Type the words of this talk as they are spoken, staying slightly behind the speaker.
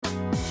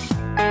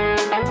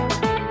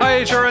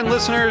HRN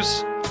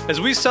listeners.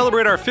 As we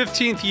celebrate our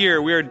 15th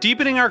year, we are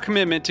deepening our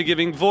commitment to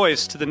giving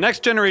voice to the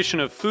next generation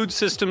of food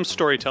systems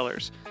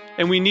storytellers,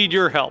 and we need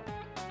your help.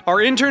 Our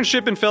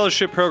internship and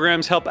fellowship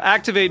programs help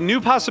activate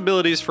new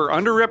possibilities for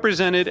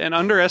underrepresented and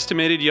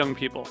underestimated young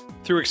people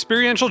through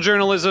experiential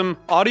journalism,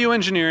 audio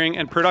engineering,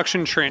 and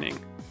production training.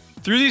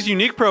 Through these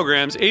unique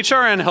programs,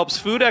 HRN helps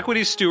food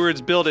equity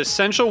stewards build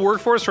essential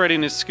workforce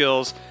readiness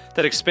skills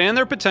that expand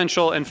their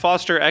potential and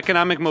foster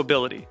economic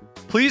mobility.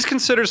 Please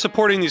consider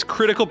supporting these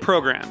critical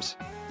programs.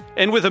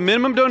 And with a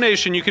minimum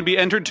donation, you can be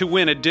entered to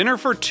win a dinner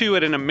for two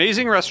at an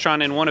amazing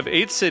restaurant in one of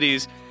 8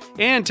 cities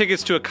and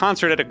tickets to a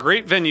concert at a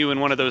great venue in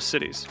one of those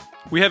cities.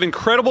 We have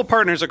incredible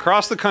partners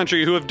across the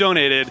country who have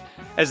donated,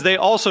 as they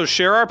also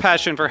share our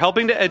passion for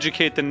helping to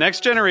educate the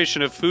next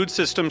generation of food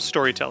systems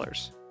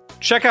storytellers.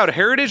 Check out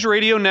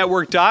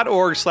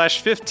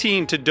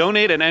heritageradionetwork.org/15 to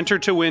donate and enter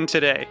to win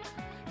today.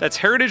 That's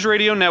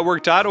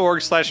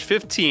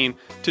heritageradionetwork.org/15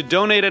 to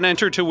donate and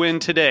enter to win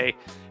today.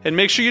 And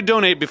make sure you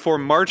donate before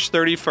March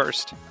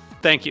 31st.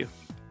 Thank you.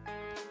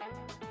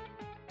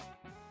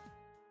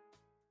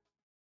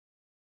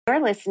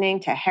 You're listening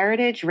to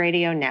Heritage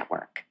Radio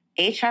Network.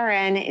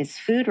 HRN is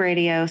food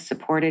radio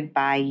supported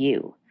by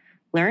you.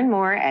 Learn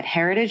more at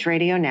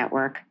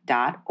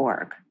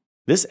heritageradionetwork.org.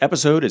 This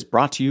episode is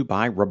brought to you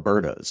by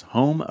Roberta's,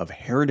 home of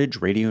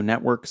Heritage Radio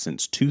Network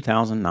since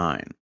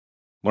 2009.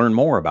 Learn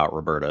more about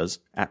Roberta's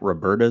at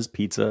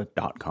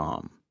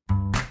robertaspizza.com.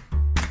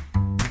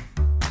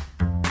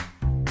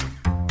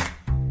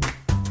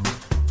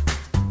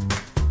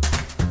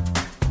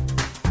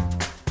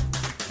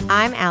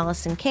 I'm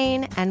Allison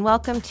Kane, and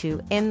welcome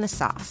to In the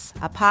Sauce,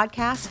 a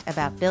podcast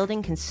about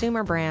building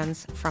consumer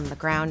brands from the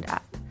ground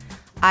up.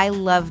 I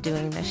love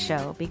doing this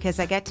show because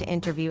I get to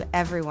interview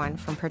everyone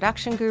from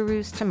production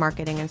gurus to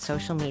marketing and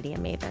social media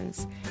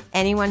mavens,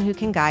 anyone who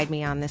can guide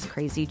me on this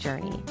crazy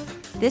journey.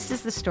 This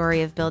is the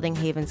story of building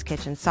Haven's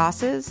Kitchen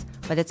sauces,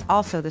 but it's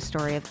also the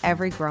story of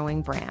every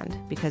growing brand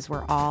because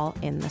we're all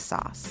in the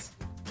sauce.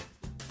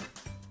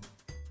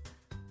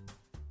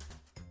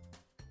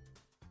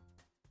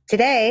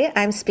 Today,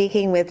 I'm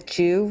speaking with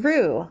Ju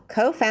Rue,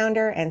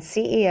 co-founder and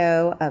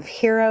CEO of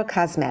Hero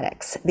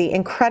Cosmetics, the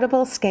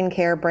incredible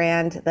skincare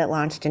brand that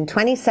launched in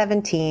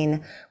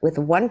 2017 with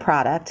one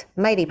product,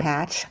 Mighty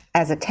Patch,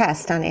 as a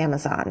test on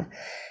Amazon.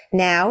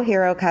 Now,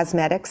 Hero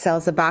Cosmetics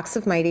sells a box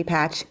of Mighty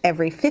Patch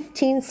every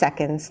 15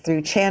 seconds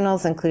through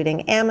channels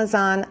including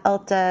Amazon,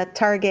 Ulta,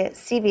 Target,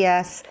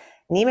 CVS,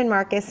 Neiman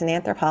Marcus, and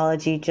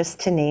Anthropologie, just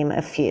to name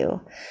a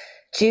few.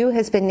 Ju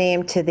has been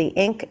named to the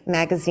Inc.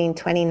 magazine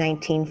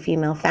 2019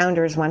 Female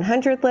Founders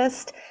 100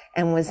 list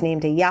and was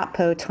named a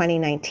Yotpo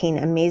 2019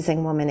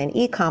 Amazing Woman in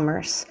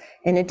E-commerce.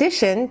 In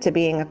addition to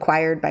being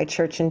acquired by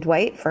Church &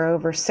 Dwight for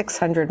over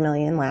 $600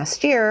 million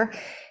last year,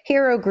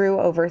 Hero grew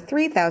over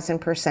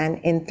 3,000%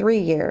 in 3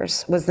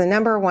 years, was the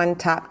 #1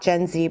 top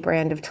Gen Z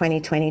brand of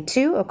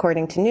 2022,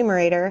 according to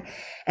Numerator,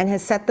 and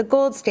has set the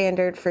gold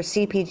standard for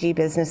CPG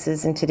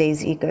businesses in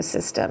today's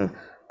ecosystem.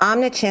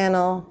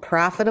 Omnichannel,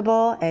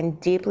 profitable, and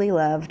deeply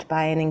loved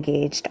by an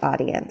engaged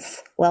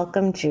audience.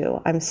 Welcome, Ju.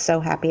 I'm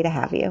so happy to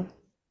have you.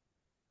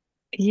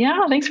 Yeah,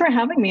 thanks for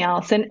having me,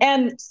 Allison.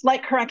 And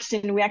slight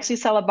correction, we actually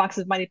sell a box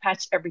of Mighty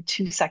Patch every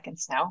 2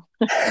 seconds now.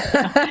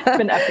 It's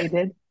been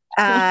updated.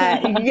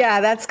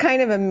 Yeah, that's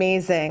kind of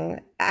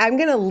amazing. I'm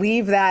going to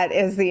leave that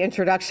as the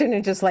introduction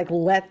and just let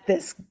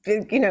this,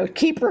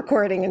 keep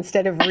recording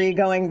instead of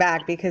going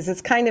back, because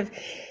it's kind of,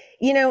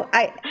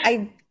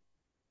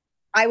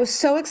 I was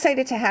so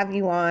excited to have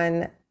you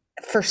on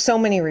for so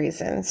many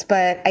reasons,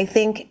 but I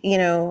think,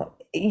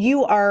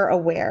 you are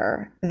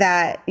aware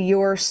that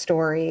your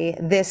story,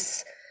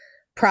 this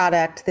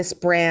product, this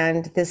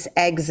brand, this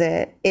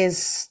exit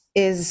is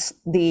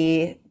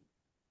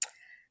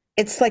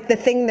it's like the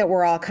thing that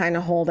we're all kind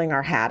of holding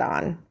our hat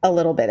on a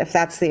little bit, if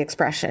that's the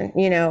expression.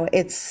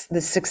 It's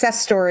the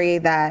success story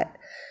that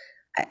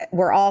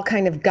we're all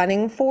kind of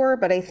gunning for,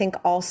 but I think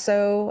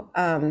also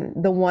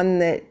the one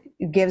that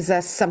gives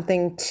us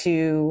something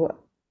to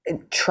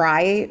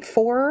try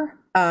for,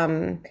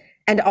 and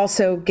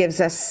also gives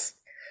us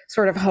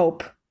sort of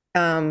hope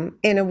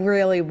in a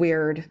really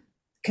weird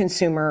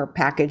consumer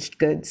packaged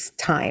goods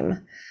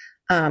time.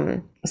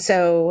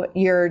 So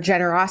your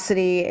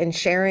generosity in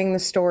sharing the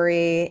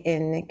story,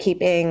 in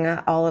keeping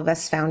all of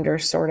us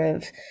founders sort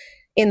of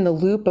in the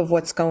loop of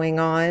what's going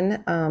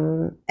on,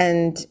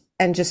 and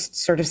just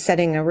sort of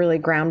setting a really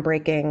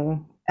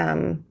groundbreaking,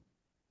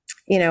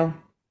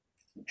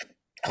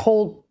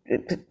 whole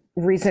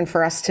reason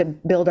for us to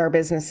build our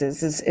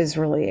businesses is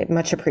really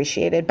much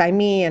appreciated by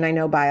me, and I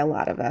know by a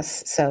lot of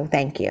us. So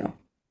thank you.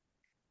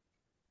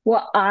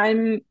 Well,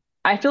 I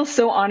feel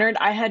so honored.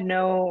 I had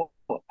no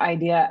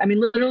idea. I mean,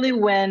 literally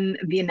when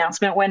the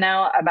announcement went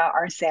out about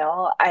our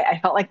sale, I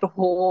felt like the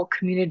whole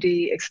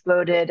community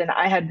exploded, and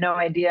I had no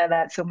idea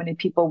that so many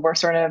people were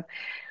sort of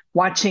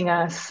watching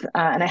us.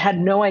 And I had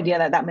no idea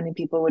that many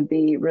people would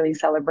be really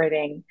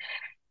celebrating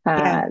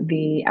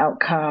the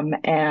outcome.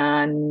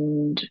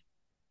 And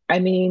I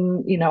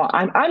mean,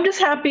 I'm just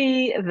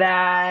happy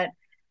that,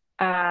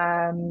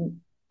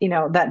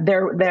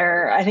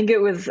 that I think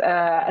it was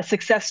a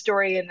success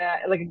story, and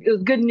like it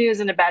was good news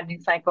in a bad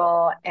news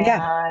cycle.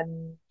 Yeah.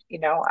 And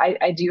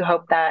I do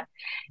hope that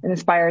it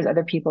inspires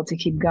other people to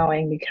keep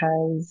going,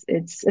 because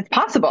it's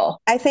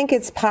possible. I think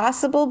it's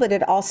possible, but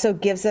it also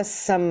gives us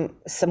some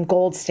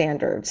gold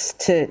standards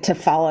to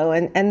follow,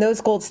 and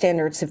those gold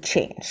standards have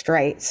changed,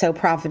 right? So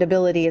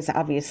profitability is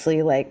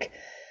obviously like,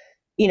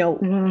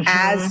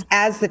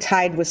 as the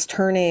tide was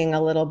turning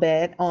a little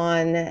bit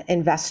on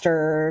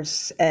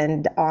investors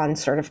and on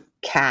sort of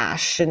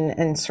cash,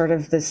 and sort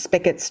of the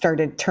spigot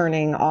started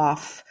turning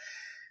off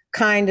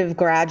kind of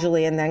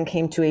gradually, and then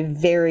came to a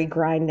very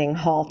grinding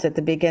halt at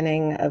the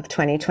beginning of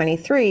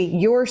 2023.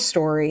 Your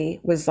story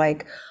was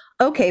like,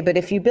 okay, but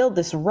if you build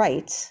this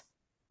right,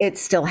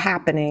 it's still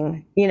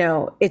happening.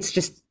 It's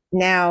just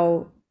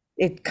now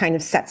it kind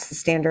of sets the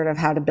standard of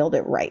how to build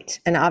it right.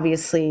 And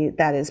obviously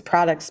that is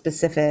product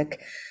specific,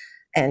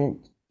 and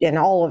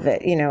all of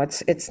it,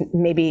 it's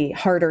maybe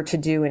harder to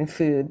do in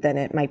food than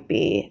it might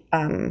be,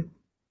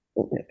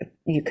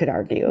 you could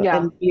argue,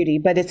 in beauty,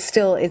 but it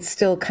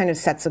still kind of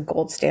sets a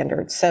gold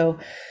standard. So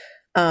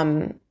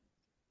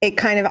it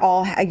kind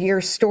of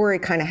your story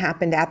kind of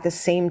happened at the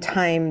same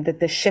time that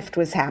the shift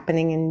was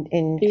happening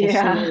in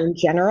consumer in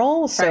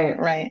general. So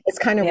right. It's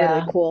kind of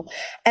really cool.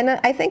 And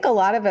I think a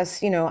lot of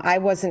us, I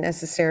wasn't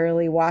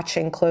necessarily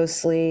watching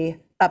closely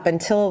up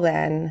until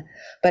then,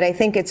 but I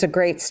think it's a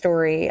great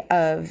story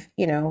of,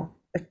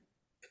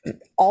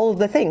 all of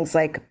the things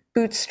like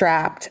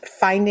bootstrapped,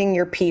 finding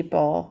your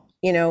people,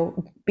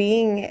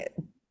 being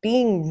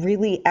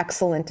really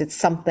excellent at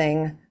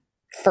something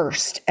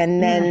first,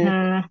 and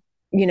then,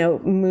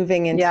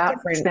 moving into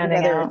different,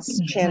 whether it's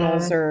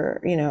channels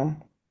or,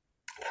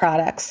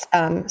 products.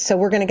 So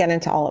we're going to get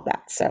into all of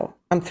that. So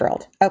I'm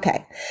thrilled.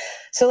 Okay.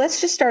 So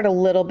let's just start a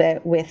little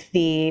bit with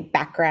the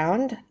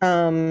background.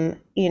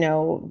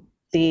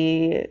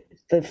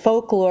 The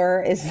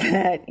folklore is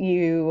that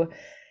you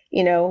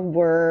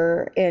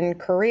were in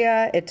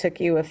Korea. It took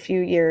you a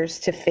few years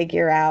to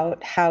figure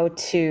out how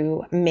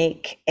to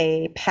make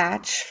a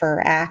patch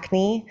for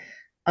acne.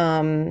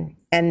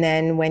 And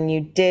then when you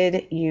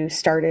did, you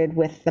started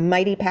with the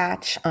Mighty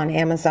Patch on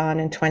Amazon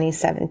in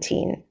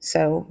 2017.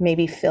 So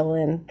maybe fill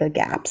in the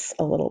gaps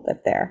a little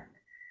bit there.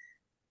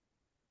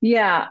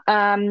 Yeah.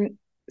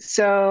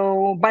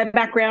 So by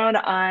background,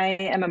 I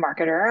am a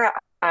marketer.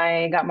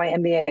 I got my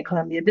MBA at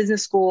Columbia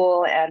Business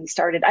School and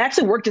I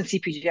actually worked in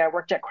CPG. I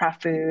worked at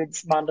Kraft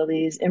Foods,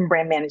 Mondelez, in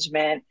brand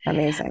management.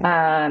 Amazing.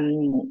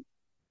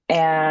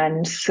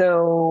 And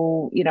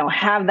so,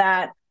 have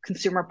that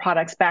consumer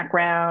products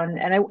background.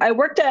 And I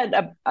worked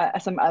at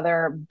some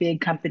other big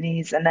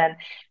companies, and then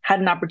had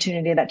an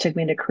opportunity that took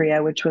me to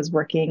Korea, which was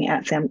working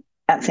at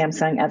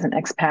Samsung as an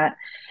expat.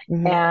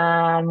 Mm-hmm.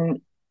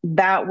 And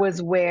that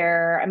was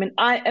where,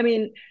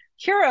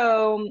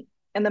 Hero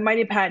and the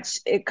Mighty Patch,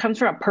 it comes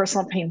from a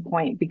personal pain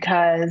point,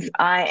 because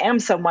I am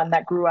someone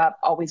that grew up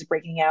always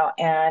breaking out.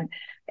 And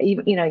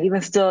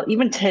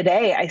even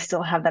today, I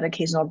still have that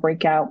occasional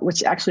breakout,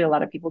 which actually a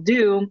lot of people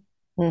do.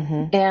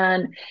 Mm-hmm.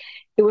 And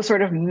it was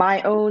sort of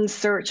my own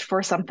search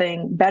for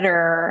something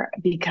better,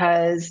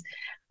 because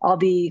all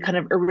the kind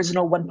of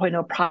original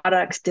 1.0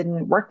 products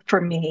didn't work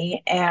for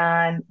me.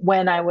 And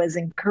when I was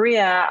in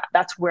Korea,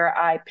 that's where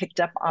I picked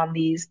up on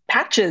these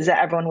patches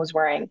that everyone was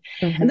wearing.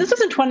 Mm-hmm. And this was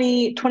in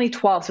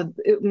 2012. So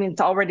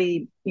it's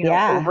already,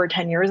 over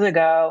 10 years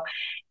ago.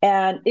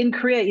 And in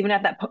Korea, even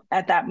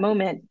at that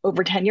moment,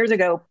 over 10 years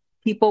ago,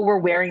 people were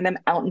wearing them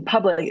out in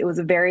public. It was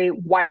a very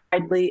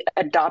widely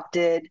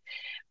adopted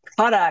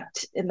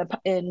product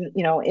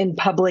in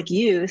public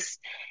use.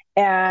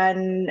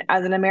 And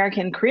as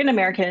an Korean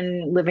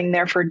American living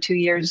there for 2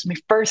 years, my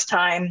first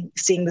time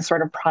seeing this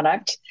sort of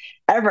product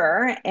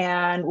ever.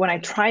 And when I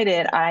tried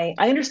it, I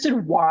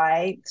understood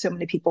why so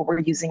many people were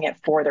using it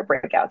for their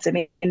breakouts.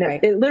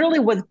 It literally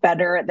was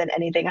better than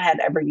anything I had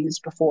ever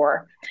used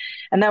before.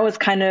 And that was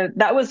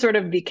sort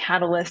of the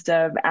catalyst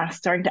of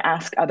starting to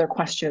ask other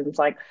questions,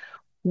 like,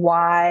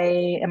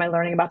 why am I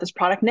learning about this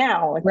product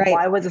now? Like,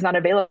 why was this not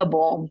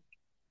available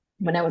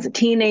when I was a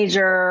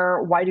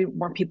teenager? Why do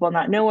more people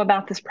not know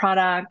about this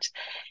product?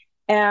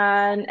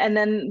 And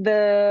then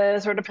the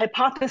sort of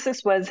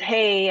hypothesis was,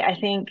 hey, I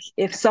think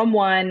if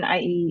someone,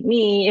 i.e.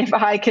 me, if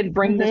I could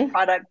bring this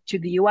product to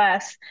the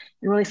US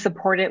and really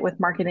support it with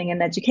marketing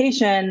and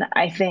education,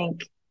 I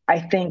think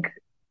we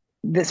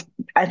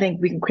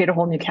can create a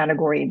whole new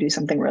category and do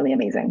something really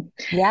amazing.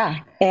 Yeah.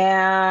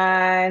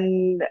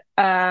 And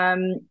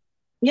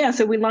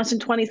so we launched in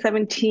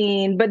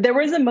 2017, but there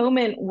was a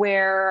moment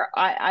where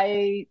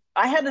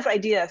I had this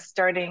idea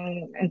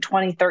starting in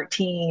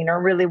 2013,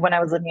 or really when I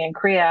was living in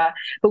Korea,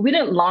 but we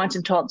didn't launch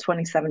until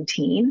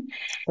 2017.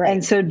 Right.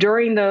 And so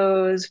during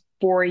those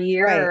 4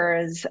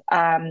 years,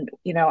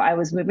 I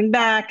was moving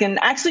back and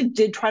actually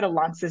did try to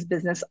launch this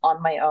business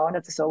on my own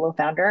as a solo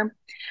founder.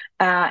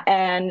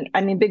 And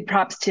I mean, big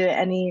props to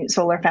any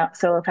solo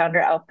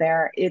founder out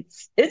there.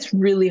 It's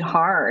really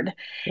hard.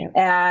 Yeah.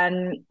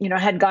 And, I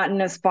had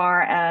gotten as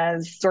far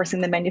as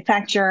sourcing the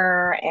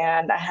manufacturer,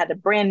 and I had a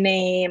brand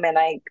name, and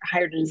I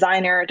hired a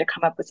designer to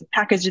come up with some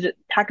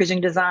packaging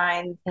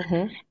designs.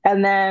 Mm-hmm.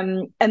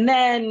 And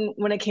then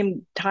when it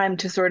came time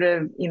to sort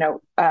of,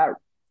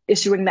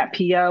 issuing that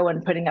PO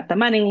and putting up the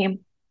money,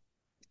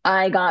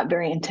 I got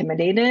very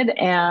intimidated.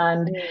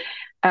 And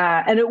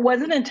it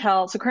wasn't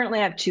until, so currently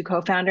I have two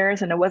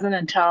co-founders, and it wasn't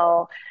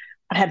until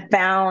I had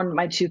found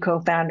my two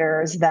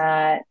co-founders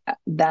that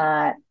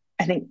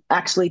I think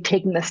actually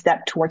taking the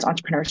step towards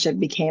entrepreneurship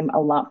became a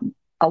lot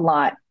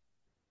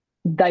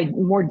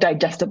more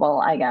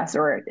digestible, I guess,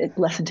 or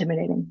less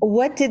intimidating.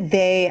 What did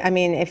they, I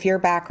mean, if your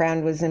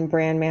background was in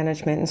brand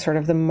management and sort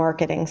of the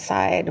marketing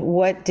side,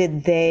 what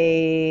did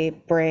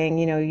they bring?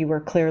 You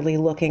were clearly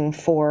looking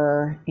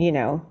for,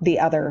 the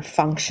other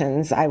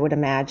functions, I would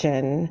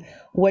imagine.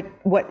 What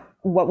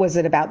was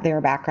it about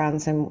their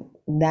backgrounds and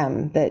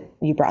them that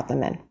you brought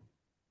them in?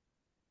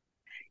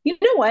 You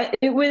know what?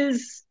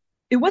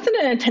 It wasn't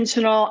an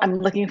intentional, I'm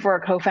looking for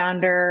a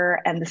co-founder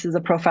and this is a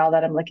profile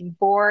that I'm looking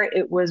for.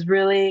 It was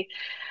really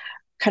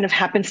kind of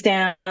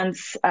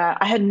happenstance.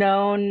 I had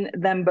known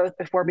them both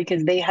before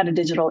because they had a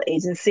digital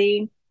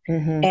agency.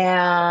 Mm-hmm.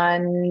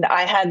 And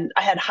I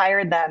had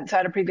hired them. So I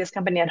had a previous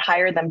company, I'd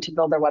hired them to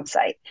build their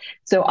website.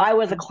 So I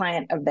was a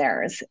client of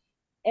theirs.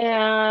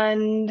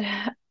 And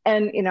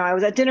I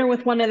was at dinner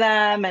with one of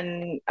them,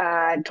 and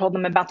I told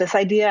them about this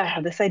idea. I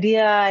have this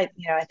idea. I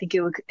think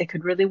it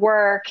could really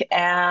work.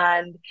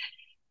 And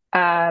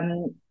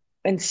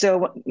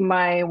so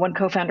my one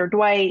co-founder,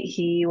 Dwight,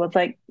 he was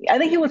like, I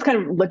think he was kind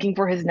of looking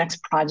for his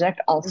next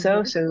project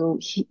also. Mm-hmm.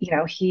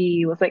 So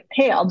he was like,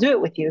 hey, I'll do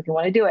it with you if you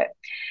want to do it.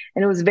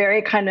 And it was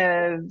very kind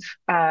of,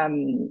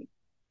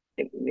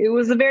 it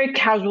was a very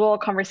casual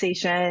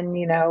conversation,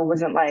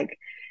 wasn't like,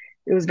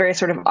 it was very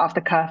sort of off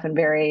the cuff and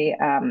very,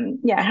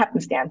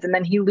 happenstance. And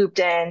then he looped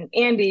in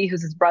Andy,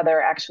 who's his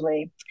brother,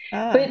 actually.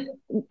 Oh. But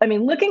I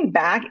mean, looking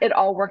back, it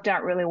all worked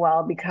out really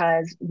well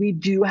because we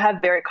do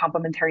have very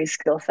complementary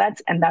skill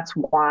sets, and that's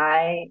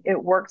why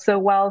it worked so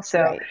well.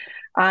 So right.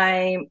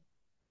 I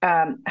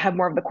have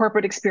more of the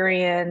corporate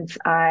experience.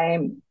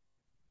 I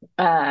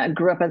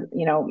grew up as,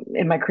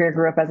 in my career,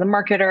 grew up as a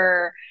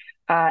marketer.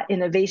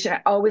 Innovation.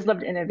 I always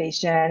loved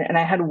innovation, and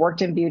I had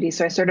worked in beauty.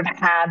 So I sort of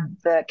had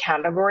the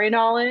category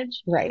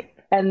knowledge. Right.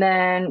 And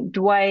then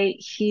Dwight,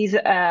 he's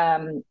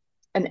an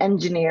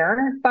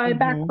engineer by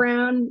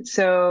background.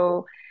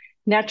 So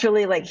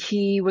naturally, like,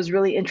 he was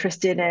really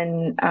interested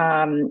in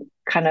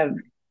kind of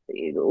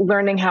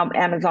learning how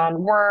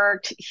Amazon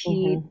worked.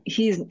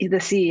 He's the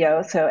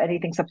CEO, so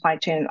anything supply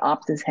chain and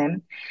ops is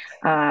him.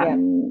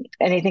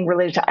 Anything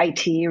related to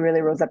IT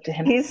really rose up to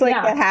him. He's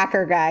like the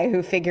hacker guy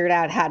who figured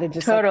out how to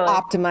just totally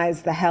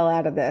optimize the hell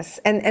out of this.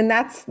 And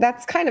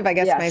that's kind of, I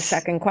guess, my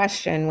second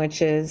question,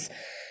 which is,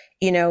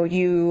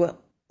 you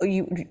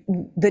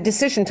the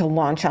decision to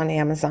launch on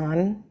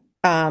Amazon.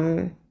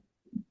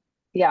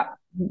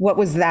 What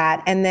was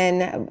that? And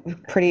then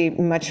pretty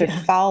much a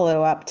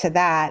follow up to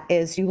that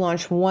is you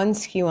launched one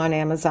SKU on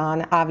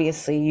Amazon.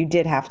 Obviously, you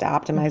did have to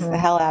optimize the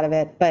hell out of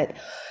it, but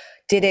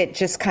did it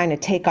just kind of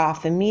take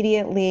off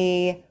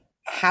immediately?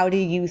 How do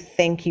you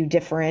think you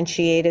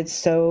differentiated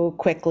so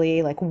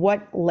quickly? Like,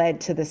 what led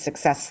to the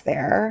success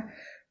there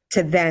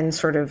to then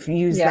sort of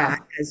use that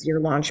as your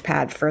launch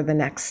pad for the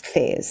next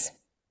phase?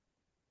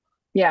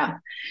 Yeah.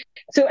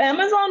 So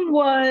Amazon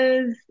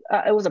was,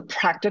 it was a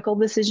practical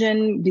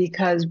decision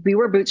because we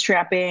were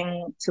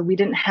bootstrapping. So we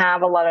didn't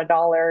have a lot of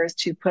dollars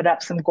to put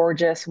up some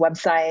gorgeous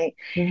website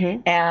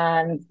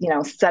and,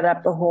 set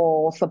up the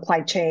whole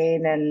supply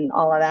chain and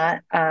all of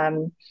that.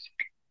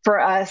 For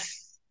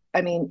us,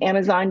 I mean,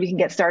 Amazon, you can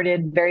get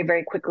started very,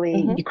 very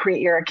quickly. You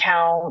create your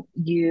account,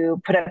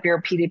 you put up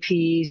your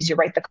PDPs, you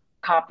write the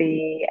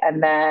copy,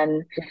 and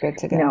then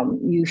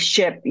you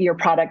ship your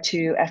product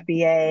to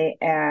FBA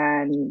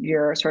and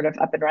you're sort of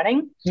up and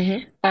running.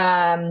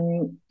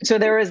 So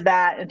there was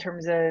that in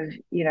terms of,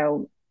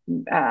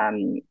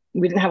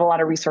 we didn't have a lot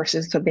of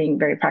resources, so being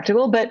very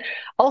practical, but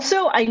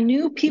also I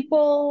knew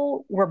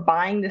people were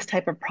buying this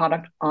type of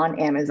product on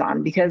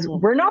Amazon because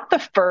we're not the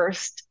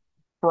first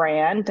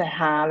brand to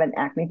have an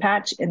acne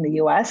patch in the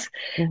US.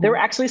 There were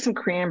actually some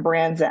Korean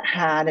brands that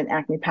had an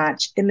acne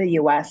patch in the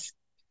US.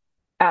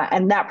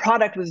 And that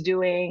product was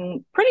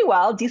doing pretty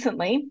well,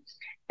 decently.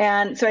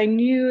 And so I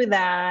knew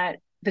that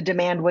the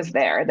demand was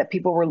there, that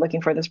people were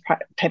looking for this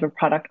type of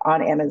product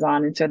on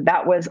Amazon. And so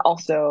that was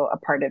also a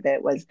part of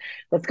it, was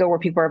let's go where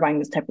people are buying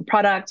this type of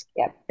product.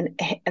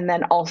 And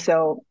then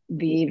also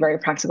the very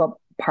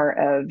practical part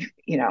of,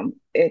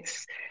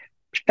 it's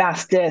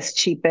fastest,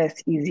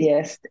 cheapest,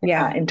 easiest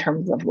in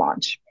terms of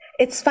launch.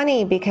 It's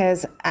funny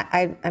because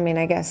I mean,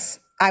 I guess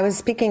I was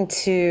speaking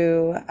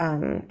to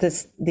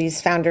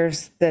these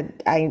founders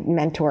that I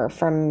mentor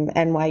from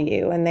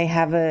NYU, and they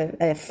have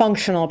a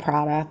functional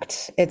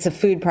product. It's a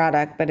food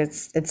product, but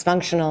it's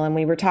functional. And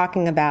we were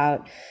talking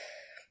about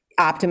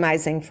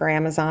optimizing for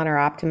Amazon or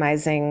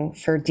optimizing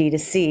for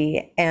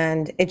D2C.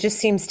 And it just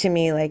seems to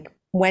me like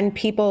when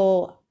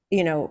people,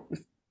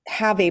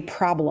 have a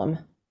problem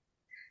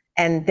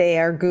and they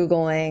are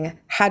Googling,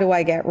 how do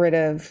I get rid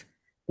of,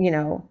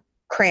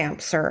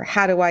 cramps, or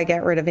how do I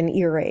get rid of an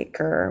earache,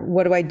 or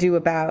what do I do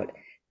about,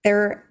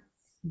 they're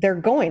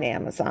going to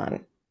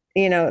Amazon,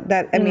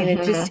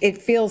 it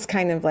feels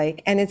kind of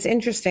like, and it's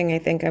interesting.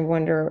 I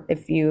wonder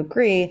if you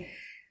agree.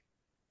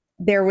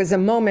 There was a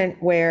moment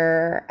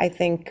where I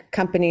think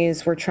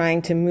companies were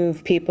trying to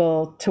move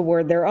people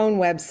toward their own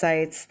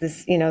websites,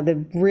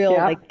 the real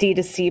like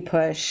D2C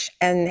push,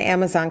 and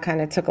Amazon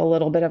kind of took a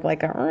little bit of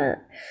like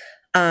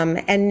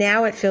and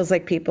now it feels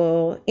like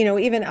people,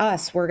 even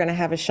us, we're going to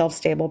have a shelf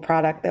stable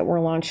product that we're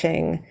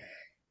launching,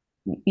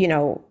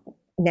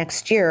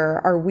 next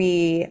year. Are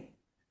we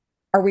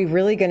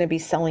really going to be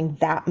selling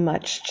that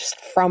much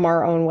just from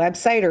our own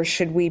website, or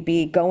should we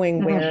be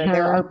going where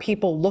there are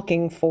people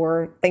looking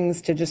for things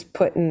to just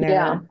put in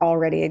their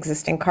already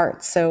existing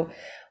carts? So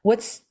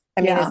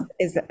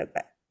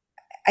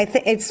I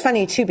think it's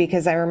funny too,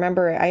 because I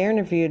remember I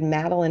interviewed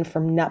Madeline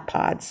from Nut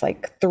Pods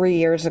like 3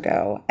 years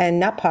ago, and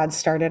Nut Pods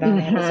started on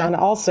Amazon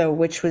also,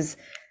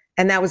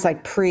 and that was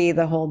like pre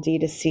the whole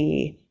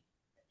D2C,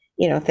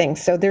 thing.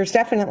 So there's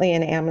definitely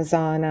an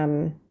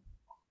Amazon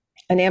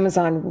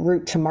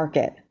route to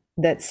market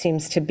that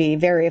seems to be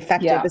very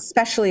effective,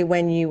 especially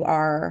when you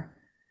are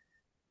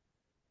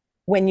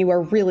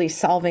really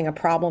solving a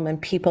problem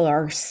and people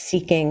are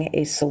seeking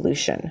a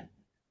solution,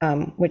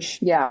 which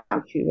you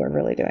are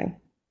really doing.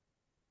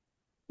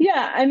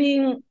 Yeah, I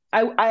mean,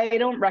 I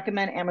don't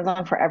recommend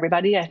Amazon for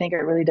everybody. I think it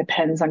really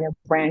depends on your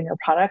brand, your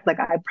product. Like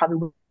I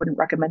probably wouldn't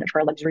recommend it for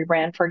a luxury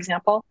brand, for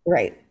example.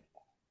 Right.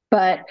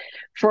 But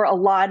for a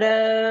lot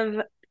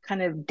of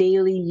kind of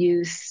daily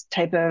use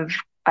type of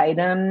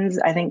items,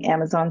 I think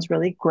Amazon's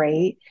really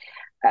great.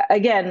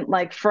 Again,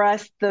 like for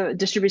us, the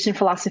distribution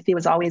philosophy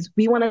was always,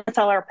 we want to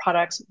sell our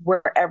products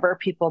wherever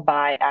people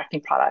buy acne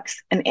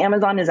products. And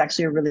Amazon is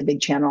actually a really big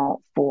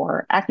channel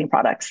for acne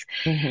products.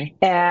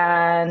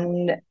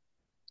 And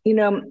in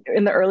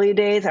the early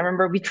days, I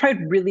remember we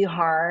tried really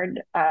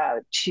hard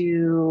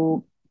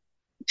to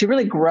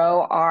really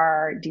grow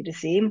our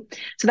D2C.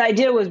 So the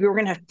idea was we were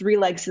going to have 3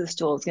 legs to the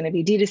stool. It's going to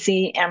be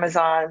D2C,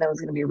 Amazon, and then it was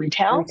going to be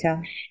retail.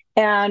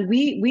 And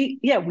we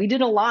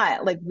did a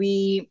lot. Like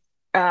we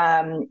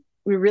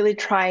really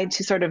tried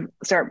to sort of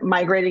start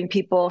migrating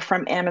people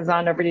from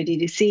Amazon over to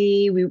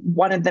D2C. We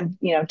wanted them,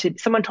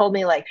 someone told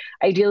me like,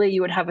 ideally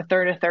you would have a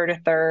third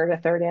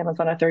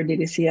Amazon, a third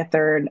D2C, a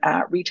third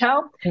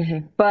retail.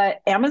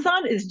 But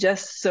Amazon is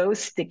just so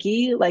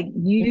sticky. Like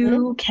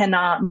you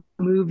cannot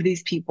move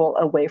these people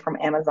away from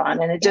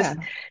Amazon. And it just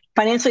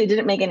financially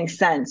didn't make any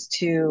sense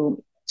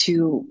to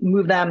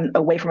move them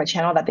away from a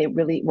channel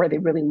where they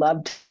really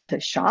loved to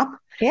shop.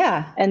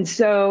 Yeah. And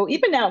so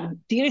even now,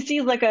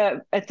 D2C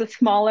is it's a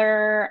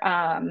smaller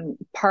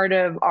part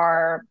of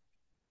our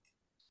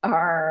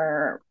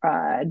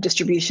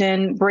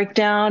distribution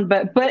breakdown,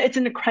 but it's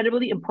an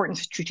incredibly important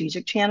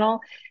strategic channel.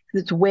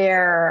 It's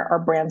where our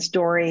brand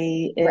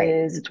story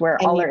is. It's where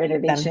all our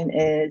innovation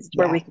is. It's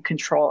where we can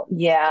control.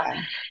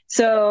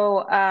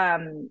 So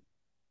and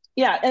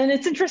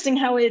it's interesting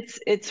how it's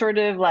sort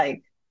of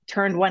like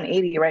turned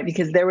 180, right?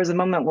 Because there was a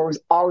moment where it was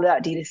all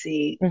about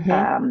D2C.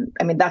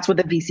 I mean, that's what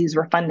the VCs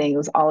were funding. It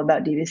was all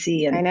about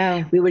D2C. And I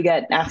know we would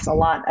get asked a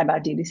lot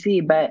about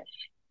D2C, but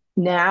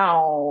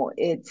now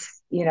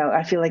it's,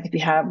 I feel like if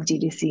you have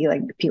D2C,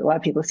 like a lot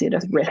of people see it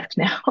as risk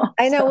now.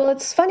 I know. Well,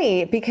 it's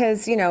funny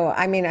because,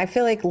 I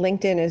feel like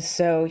LinkedIn is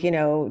so,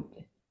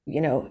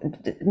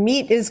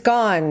 meat is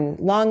gone.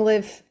 Long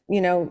live,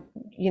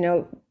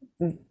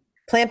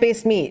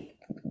 plant-based meat.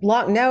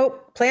 No,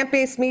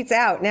 plant-based meat's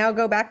out. Now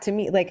go back to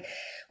meat. Like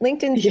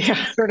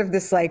LinkedIn's sort of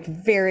this like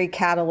very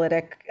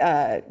catalytic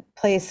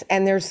place.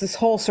 And there's this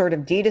whole sort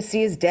of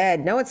D2C is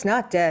dead. No, it's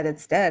not dead.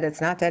 It's dead. It's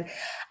not dead.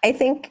 I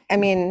think,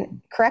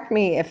 correct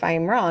me if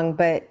I'm wrong,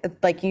 but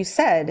like you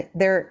said,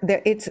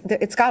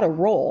 it's got a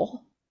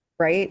role,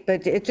 right?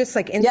 But it just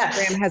like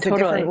Instagram has a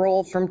different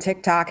role from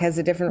TikTok, has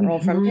a different role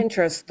from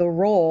Pinterest. The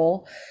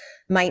role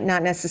might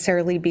not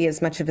necessarily be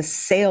as much of a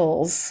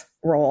sales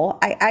role.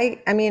 I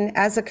mean,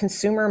 as a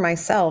consumer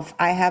myself,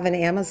 I have an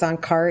Amazon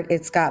cart.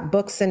 It's got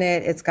books in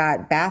it. It's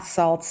got bath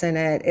salts in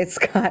it. It's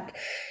got,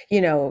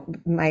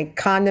 my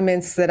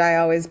condiments that I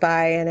always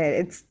buy in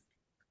it.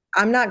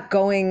 I'm not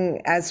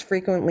going as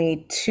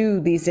frequently to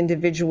these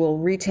individual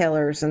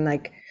retailers and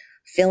like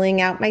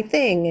filling out my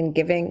thing and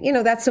giving,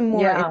 that's a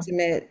more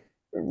intimate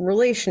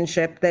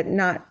relationship that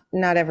not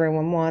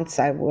everyone wants,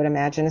 I would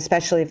imagine,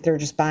 especially if they're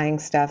just buying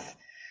stuff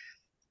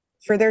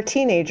for their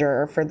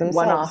teenager or for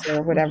themselves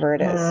or whatever it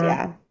is.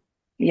 Yeah.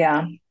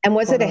 Yeah. And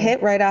was it a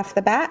hit right off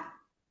the bat?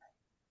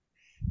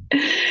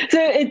 So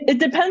it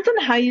depends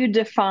on how you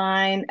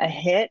define a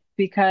hit,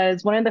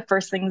 because one of the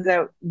first things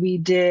that we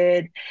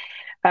did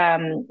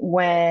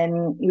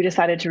when we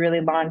decided to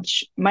really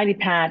launch Mighty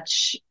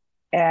Patch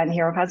and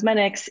Hero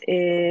Cosmetics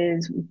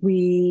is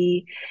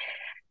we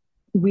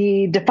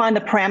define the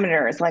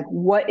parameters, like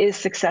what is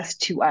success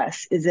to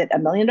us? Is it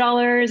 $1 million?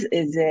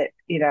 Is it,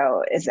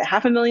 is it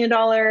 $500,000?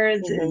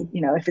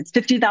 Mm-hmm. If it's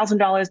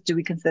 $50,000, do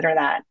we consider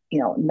that,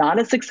 not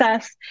a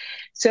success?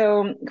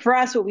 So for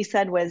us, what we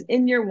said was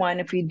in year one,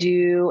 if we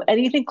do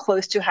anything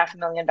close to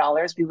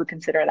 $500,000, we would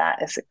consider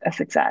that a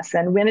success.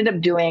 And we ended up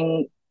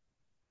doing,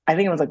 I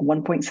think it was like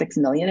 1.6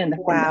 million in the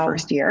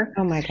first year.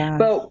 Oh my God.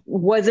 But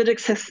was it a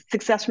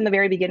success from the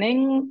very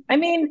beginning? I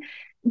mean,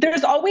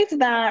 there's always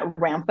that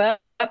ramp up.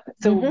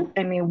 So, Mm-hmm.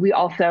 I mean, we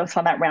also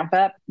saw that ramp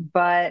up,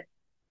 but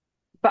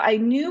I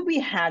knew we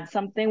had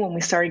something when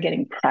we started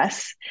getting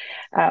press.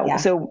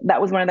 So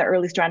that was one of the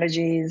early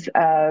strategies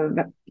of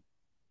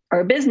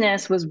our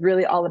business, was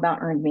really all about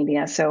earned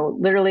media. So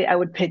literally I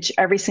would pitch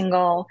every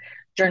single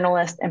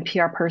journalist and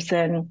PR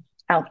person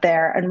out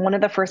there. And one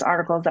of the first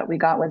articles that we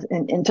got was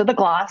Into the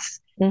Gloss.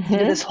 Mm-hmm. She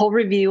did this whole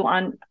review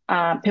on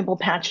pimple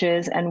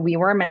patches, and we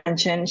were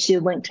mentioned. She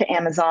linked to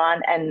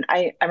Amazon, and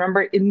I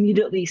remember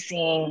immediately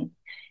seeing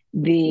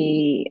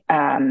the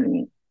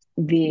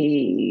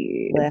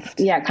lift.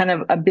 Kind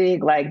of a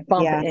big like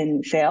bump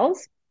in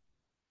sales.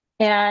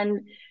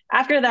 And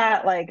after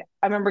that, like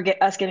I remember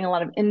us getting a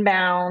lot of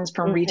inbounds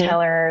from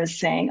retailers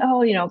saying,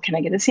 "Oh, can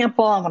I get a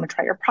sample? I want to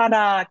try your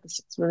product. This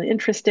is really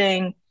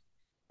interesting."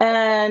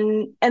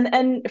 And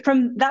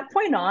from that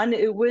point on,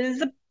 it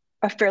was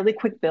a fairly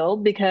quick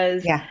build,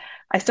 because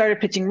I started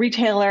pitching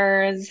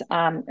retailers,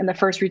 and the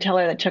first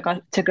retailer that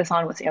took us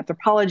on was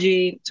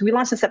Anthropologie. So we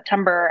launched in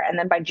September, and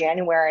then by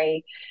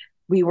January,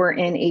 we were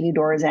in 80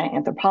 doors at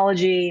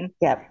Anthropologie.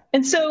 Yep.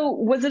 And so,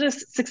 was it a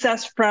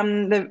success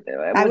from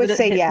the? I would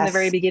say yes from the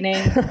very beginning.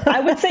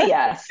 I would say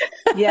yes.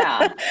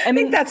 Yeah, I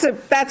think that's a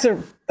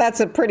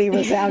pretty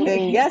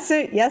resounding yes.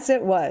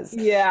 It was.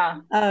 Yeah.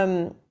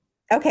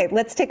 Okay,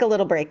 let's take a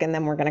little break, and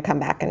then we're going to come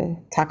back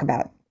and talk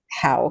about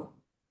how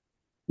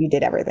you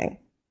did everything.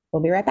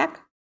 We'll be right back.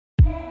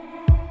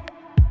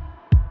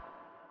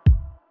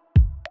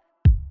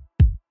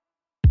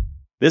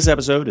 This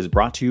episode is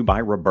brought to you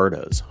by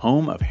Roberta's,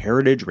 home of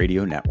Heritage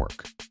Radio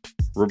Network.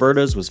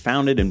 Roberta's was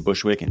founded in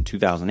Bushwick in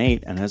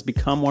 2008 and has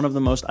become one of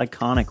the most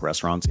iconic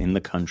restaurants in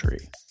the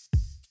country.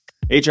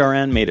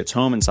 HRN made its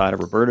home inside of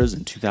Roberta's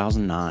in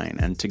 2009,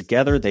 and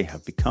together they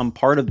have become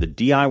part of the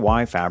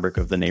DIY fabric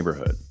of the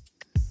neighborhood.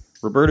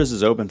 Roberta's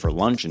is open for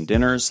lunch and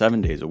dinners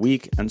 7 days a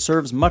week and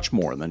serves much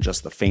more than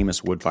just the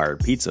famous wood-fired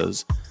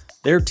pizzas.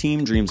 Their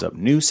team dreams up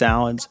new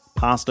salads,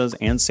 pastas,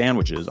 and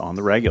sandwiches on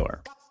the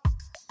regular.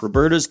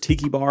 Roberta's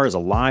Tiki Bar is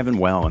alive and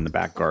well in the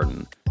back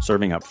garden,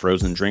 serving up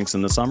frozen drinks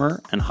in the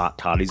summer and hot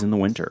toddies in the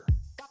winter.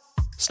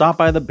 Stop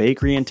by the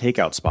bakery and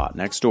takeout spot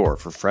next door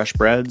for fresh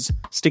breads,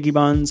 sticky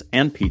buns,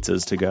 and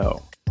pizzas to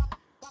go.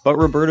 But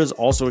Roberta's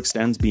also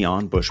extends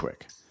beyond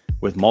Bushwick,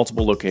 with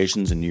multiple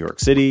locations in New York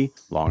City,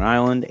 Long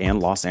Island,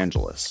 and Los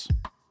Angeles.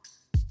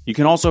 You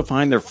can also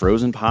find their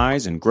frozen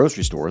pies in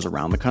grocery stores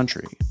around the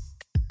country.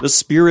 The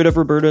spirit of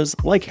Roberta's,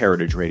 like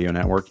Heritage Radio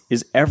Network,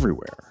 is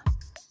everywhere.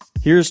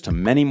 Here's to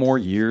many more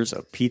years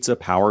of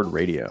pizza-powered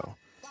radio.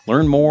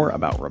 Learn more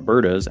about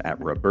Roberta's at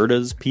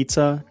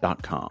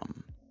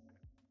robertaspizza.com.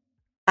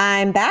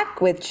 I'm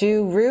back with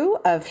Ju Rue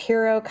of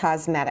Hero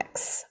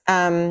Cosmetics.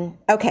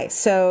 Okay,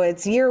 so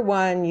it's year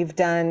one. You've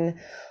done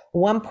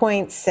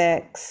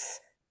 1.6.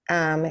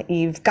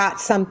 You've got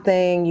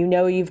something.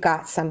 You've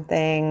got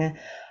something.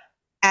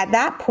 At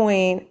that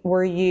point,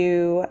 were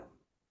you...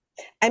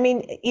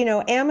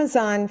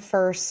 Amazon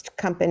first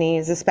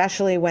companies,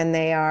 especially when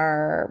they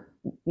are,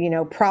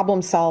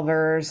 problem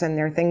solvers, and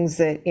they're things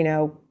that,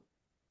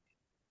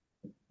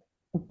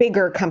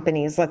 bigger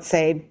companies, let's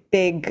say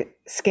big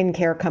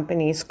skincare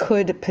companies,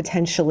 could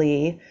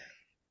potentially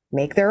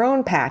make their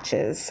own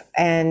patches.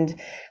 And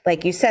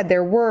like you said,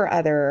 there were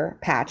other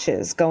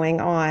patches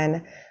going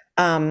on.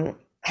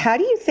 How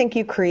do you think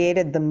you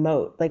created the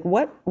moat? Like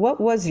what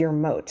was your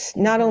moat?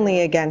 Not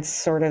only against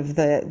sort of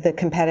the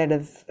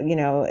competitive,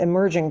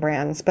 emerging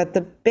brands, but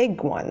the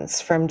big ones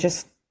from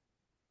just,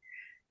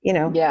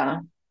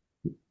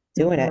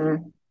 doing it.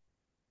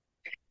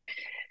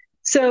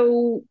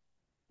 So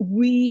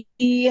we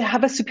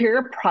have a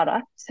superior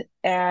product,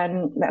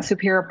 and that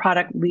superior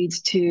product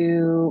leads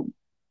to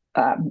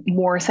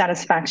more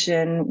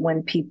satisfaction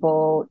when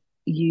people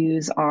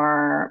use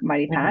our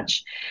Mighty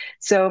Patch.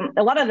 So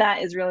a lot of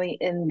that is really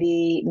in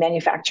the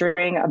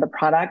manufacturing of the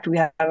product. We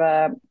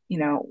have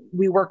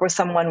we work with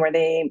someone where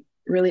they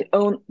really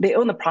own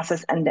the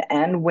process end to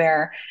end,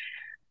 where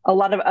a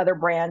lot of other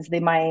brands,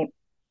 they might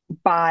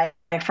buy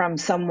from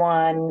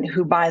someone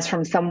who buys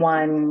from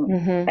someone.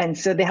 And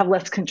so they have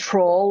less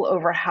control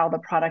over how the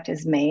product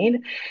is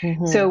made.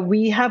 So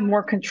we have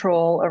more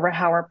control over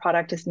how our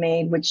product is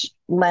made, which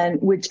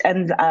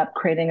ends up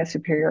creating a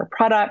superior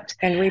product.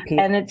 And repeat.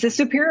 And it's a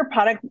superior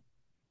product.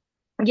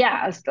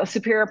 yeah, a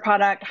superior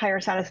product, higher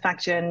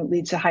satisfaction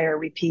leads to higher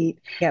repeat.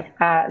 Yep.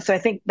 So I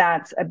think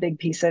that's a big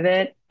piece of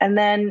it. And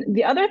then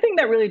the other thing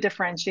that really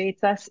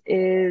differentiates us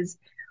is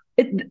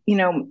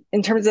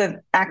in terms of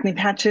acne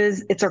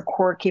patches, it's our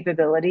core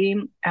capability.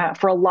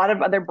 For a lot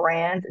of other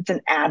brands, it's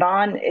an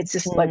add-on. It's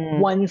just like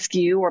one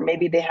SKU, or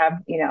maybe they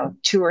have,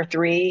 two or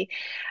three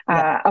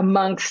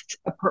amongst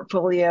a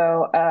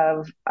portfolio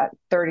of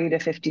 30 to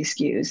 50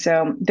 SKUs.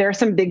 So there are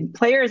some big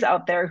players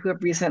out there who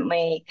have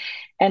recently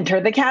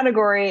entered the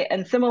category,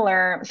 and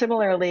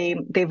similarly,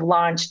 they've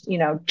launched,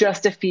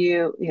 just a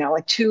few,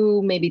 like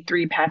two, maybe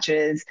three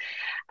patches.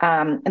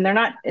 And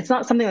it's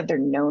not something that they're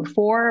known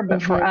for,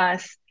 but for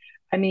us,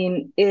 I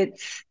mean,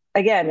 it's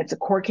a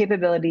core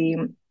capability.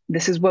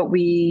 This is what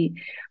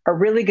we are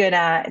really good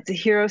at. It's a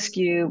hero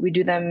SKU. We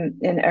do them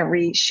in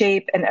every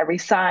shape and every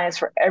size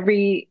for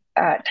every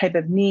type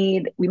of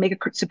need. We make a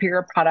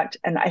superior product.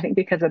 And I think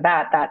because of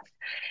that, that's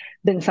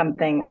been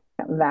something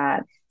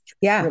that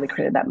really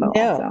created that moat.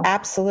 No,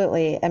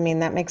 absolutely. I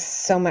mean, that makes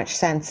so much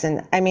sense.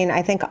 And I mean,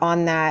 I think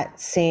on that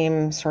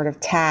same sort of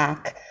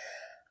tack,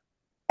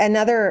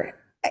 another,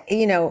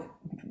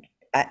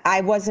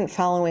 I wasn't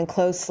following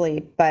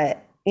closely,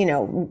 but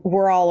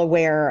we're all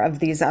aware of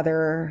these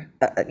other,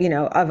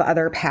 of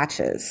other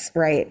patches,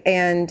 right?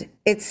 And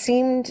it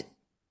seemed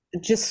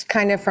just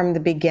kind of from the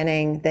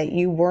beginning that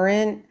you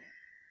weren't,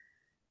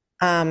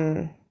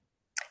 and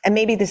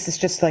maybe this is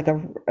just like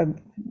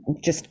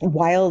just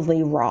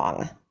wildly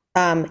wrong.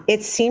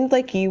 It seemed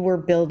like you were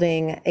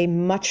building a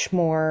much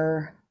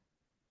more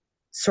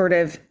sort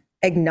of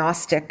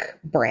agnostic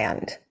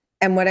brand.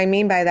 And what I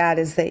mean by that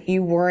is that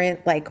you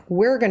weren't like,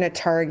 we're going to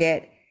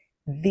target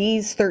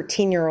these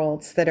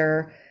 13-year-olds that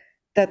are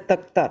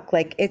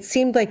like, it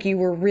seemed like you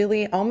were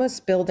really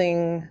almost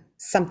building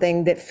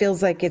something that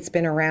feels like it's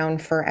been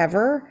around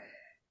forever.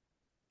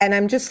 And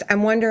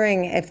I'm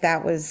wondering if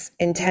that was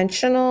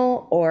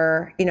intentional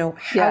or,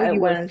 how you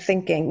were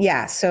thinking.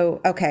 Yeah. So,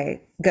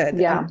 okay, good.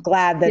 Yeah. I'm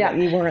glad that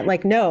you weren't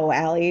like, no,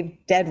 Allie,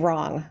 dead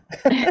wrong.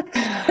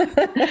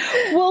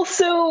 Well,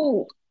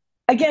 so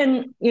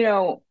again,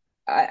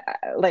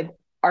 like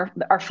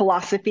our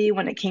philosophy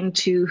when it came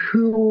to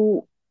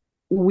who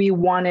we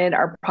wanted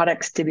our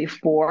products to be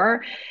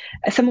for,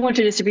 similar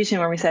to distribution,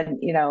 where we said,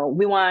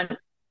 we want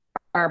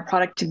our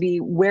product to be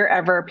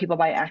wherever people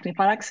buy acne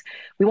products.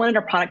 We wanted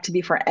our product to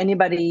be for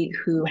anybody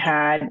who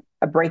had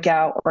a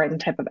breakout or any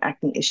type of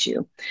acne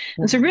issue.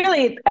 And so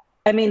really,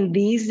 I mean,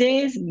 these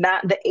days,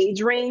 the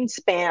age range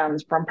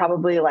spans from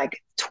probably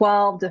like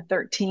 12 to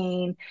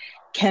 13,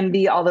 can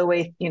be all the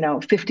way,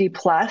 50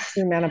 plus.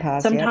 Through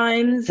menopause,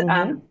 sometimes.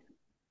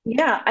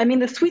 Yeah, I mean,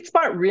 the sweet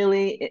spot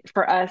really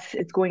for us,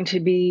 it's going to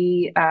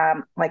be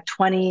like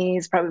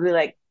 20s, probably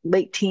like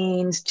late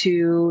teens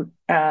to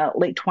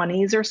late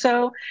 20s or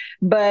so.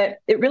 But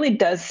it really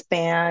does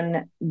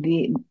span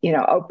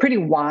a pretty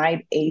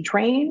wide age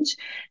range.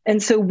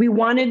 And so we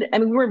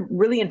were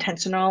really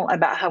intentional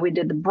about how we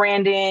did the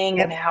branding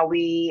and how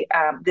we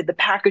did the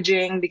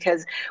packaging,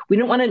 because we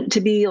don't want it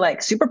to be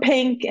like super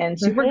pink and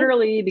super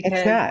girly,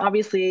 because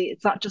obviously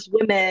it's not just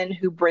women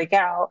who break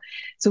out.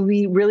 So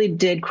we really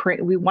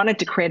we wanted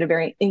to create a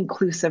very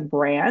inclusive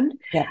brand.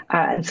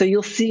 And so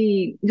you'll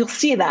see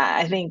that,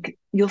 I think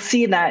you'll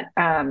see that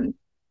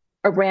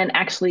our brand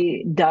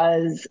actually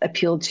does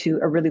appeal to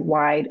a really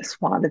wide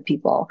swath of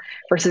people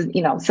versus,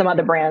 some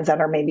other brands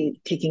that are maybe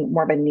taking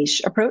more of a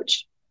niche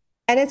approach.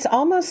 And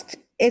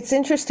it's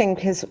interesting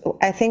because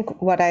I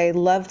think what I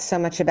loved so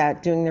much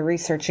about doing the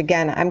research,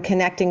 again, I'm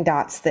connecting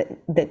dots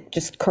that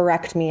just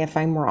correct me if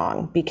I'm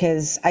wrong,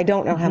 because I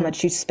don't know how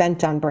much you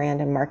spent on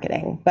brand and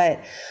marketing, but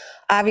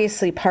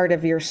obviously part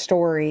of your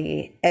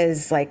story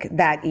is like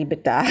that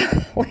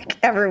EBITDA, like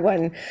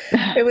everyone,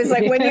 it was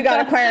like when you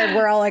got acquired,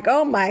 we're all like,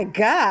 oh my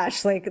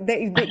gosh, like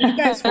you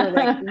guys were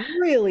like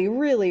really,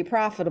 really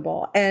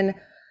profitable. And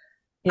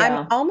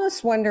I'm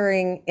almost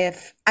wondering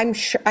if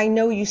I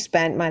know you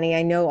spent money.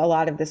 I know a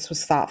lot of this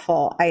was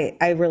thoughtful.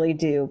 I really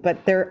do.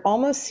 But there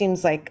almost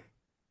seems like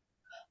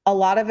a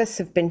lot of us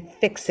have been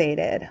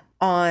fixated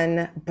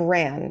on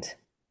brand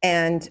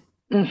and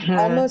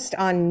almost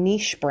on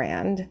niche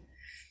brand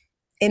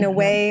in a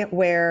way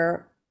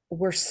where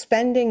we're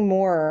spending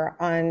more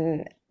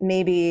on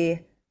maybe,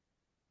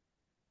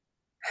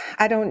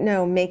 I don't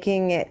know,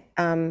 making it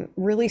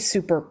really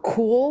super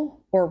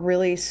cool or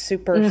really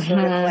super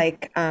sort of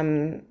like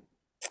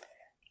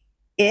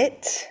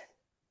it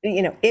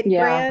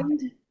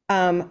brand.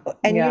 And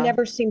you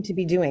never seem to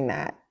be doing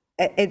that.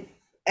 And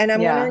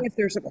I'm wondering if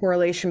there's a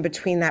correlation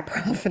between that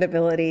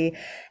profitability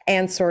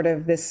and sort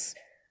of this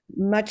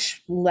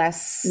much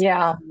less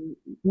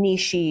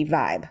niche-y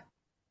vibe.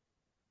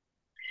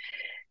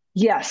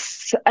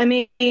 Yes. I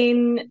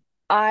mean,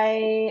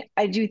 I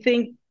do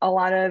think a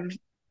lot of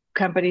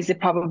companies, they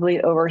probably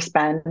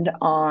overspend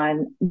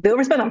on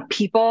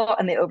people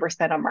and they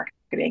overspend on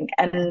marketing.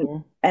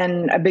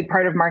 And a big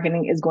part of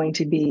marketing is going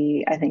to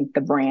be, I think, the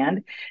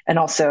brand and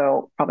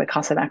also probably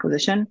cost of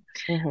acquisition.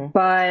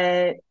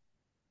 But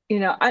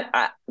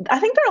I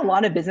think there are a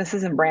lot of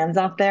businesses and brands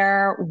out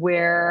there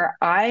where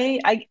I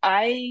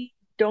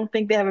don't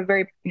think they have a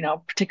very,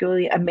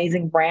 particularly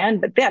amazing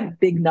brand, but they have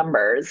big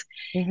numbers.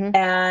 Mm-hmm.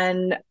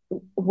 And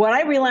what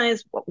I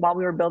realized while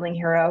we were building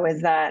Hero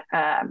is that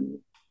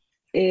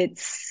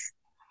it's,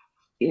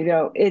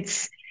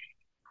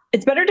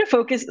 it's better to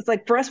focus. It's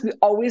like for us, we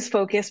always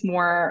focus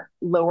more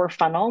lower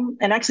funnel.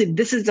 And actually,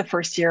 this is the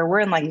first year we're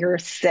in like year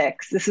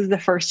 6. This is the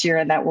first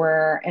year that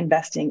we're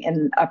investing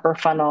in upper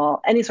funnel,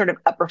 any sort of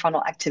upper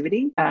funnel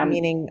activity.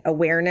 Meaning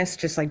awareness,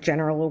 just like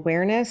general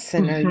awareness,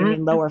 and Mm-hmm. you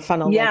mean lower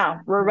funnel? Yeah,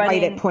 like we're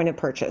running right at point of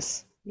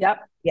purchase.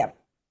 Yep. Yep.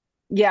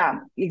 Yeah,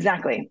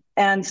 exactly.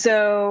 And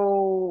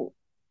so,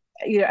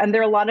 and I think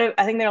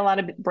there are a lot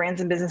of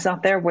brands and business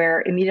out there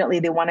where immediately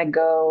they want to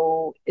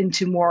go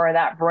into more of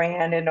that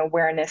brand and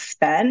awareness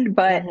spend,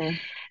 but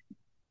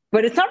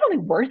it's not really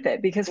worth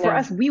it, because for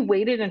us, we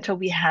waited until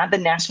we had the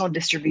national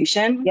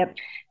distribution. Yep.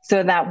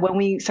 So that when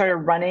we started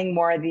running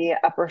more of the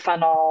upper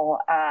funnel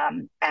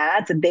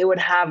ads, they would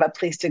have a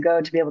place to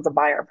go to be able to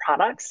buy our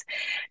products.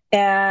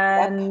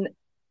 And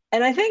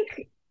I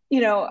think,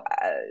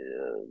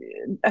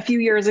 a few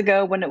years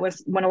ago when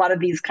a lot of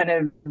these kind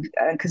of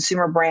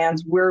consumer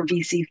brands were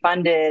VC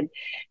funded,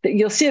 that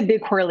you'll see a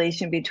big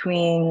correlation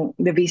between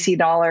the VC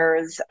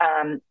dollars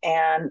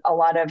and a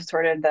lot of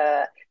sort of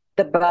the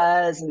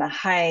buzz and the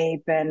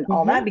hype and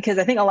all that, because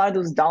I think a lot of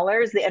those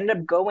dollars, they ended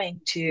up going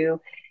to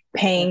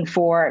paying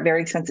for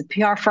very expensive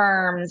PR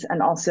firms,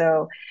 and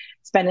also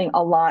spending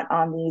a lot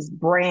on these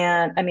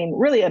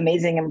really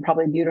amazing and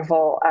probably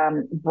beautiful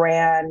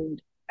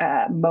brand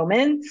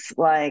moments,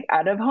 like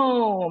out of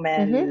home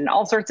and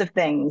all sorts of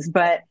things.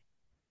 But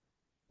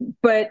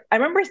I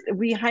remember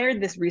we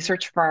hired this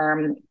research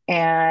firm,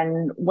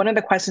 and one of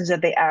the questions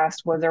that they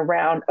asked was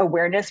around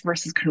awareness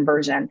versus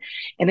conversion.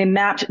 And they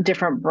mapped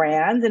different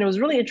brands. And it was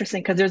really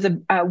interesting because there's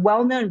a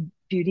well-known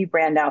beauty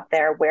brand out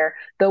there where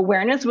the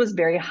awareness was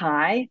very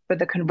high, but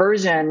the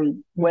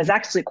conversion was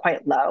actually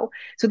quite low.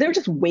 So they were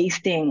just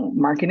wasting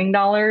marketing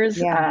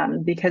dollars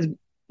because,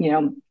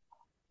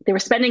 they were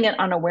spending it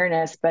on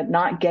awareness, but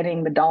not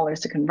getting the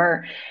dollars to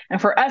convert. And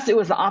for us, it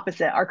was the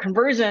opposite. Our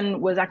conversion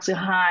was actually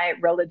high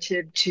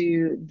relative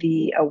to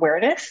the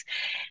awareness.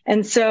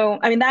 And so,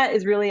 that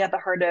is really at the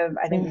heart of,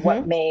 I think,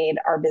 what made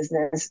our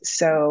business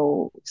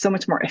so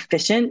much more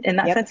efficient in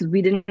that sense. Is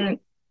we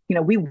didn't,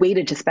 we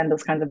waited to spend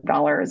those kinds of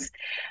dollars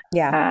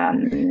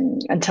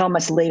until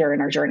much later in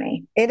our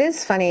journey. It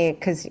is funny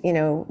because,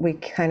 we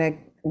kind of,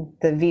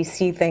 the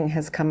VC thing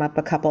has come up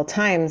a couple of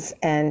times,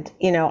 and,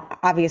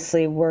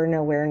 obviously we're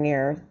nowhere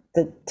near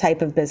the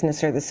type of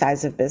business or the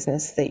size of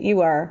business that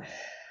you are.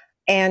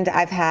 And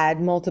I've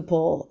had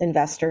multiple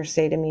investors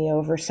say to me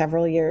over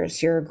several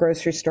years, you're a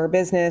grocery store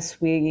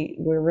business.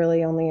 We're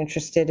really only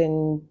interested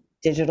in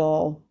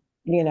digital,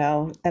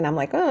 and I'm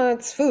like, oh,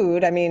 it's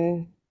food.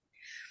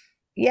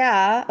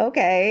 Yeah,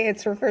 okay.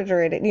 It's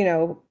refrigerated,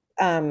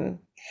 and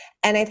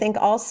I think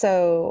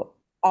also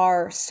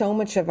so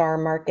much of our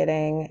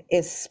marketing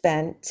is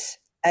spent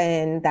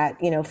in that,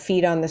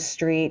 feet on the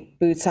street,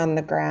 boots on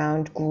the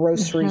ground,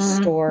 grocery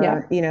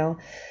store,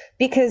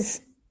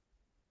 because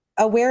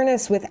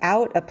awareness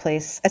without a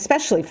place,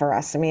 especially for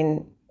us,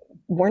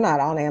 we're not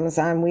on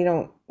Amazon.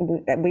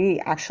 We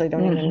actually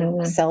don't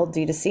even sell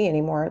D2C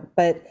anymore,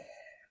 but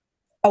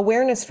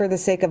awareness for the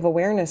sake of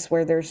awareness,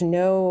 where there's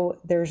no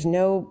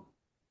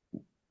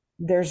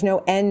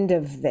end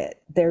of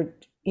it.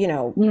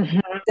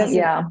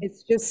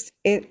 It's just,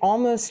 it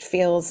almost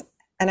feels,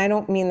 and I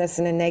don't mean this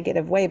in a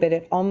negative way, but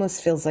it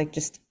almost feels like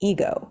just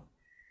ego.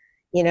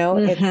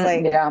 It's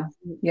like,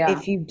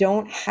 if you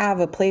don't have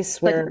a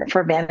place where, like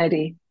for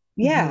vanity.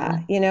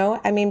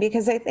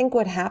 Because I think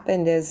what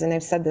happened is, and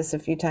I've said this a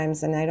few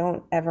times, and I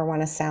don't ever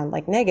want to sound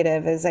like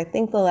negative, is I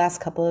think the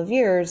last couple of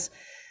years,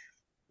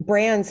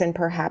 brands and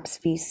perhaps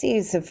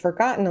VCs have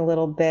forgotten a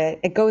little bit.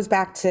 It goes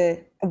back to,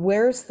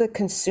 where's the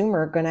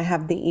consumer going to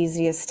have the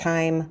easiest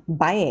time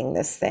buying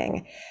this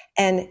thing?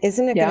 And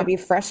isn't it going to be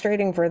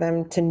frustrating for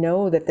them to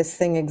know that this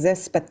thing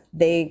exists, but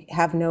they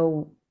have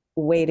no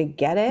way to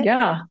get it?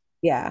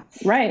 Yeah.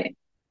 Right.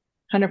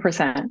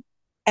 100%.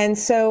 And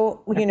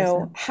so,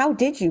 how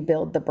did you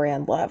build the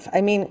brand love?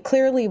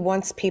 Clearly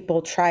once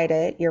people tried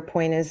it, your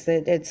point is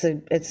that it's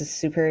a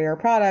superior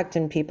product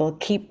and people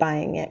keep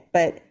buying it,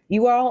 but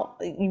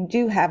you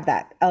do have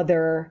that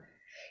other,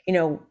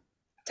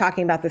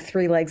 talking about the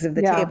 3 legs of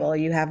the table.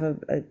 You have a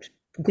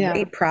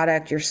great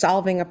product, you're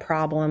solving a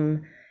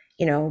problem,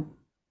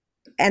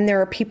 and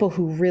there are people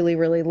who really,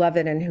 really love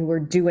it and who are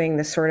doing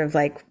the sort of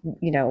like,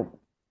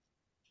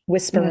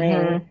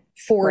 whispering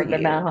for word you.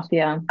 of mouth,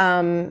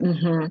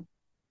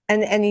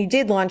 And you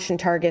did launch in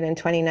Target in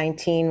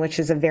 2019, which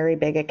is a very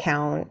big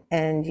account,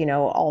 and,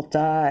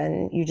 Ulta,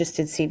 and you just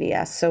did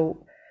CVS.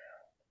 So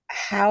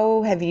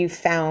how have you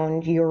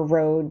found your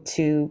road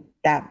to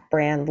that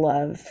brand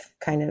love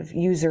kind of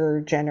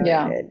user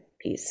generated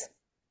piece?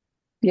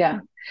 Yeah.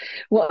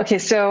 Well, okay.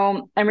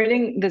 So I'm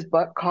reading this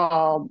book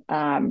called,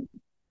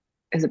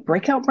 is it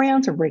Breakout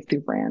Brands or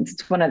Breakthrough Brands?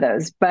 It's one of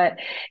those, but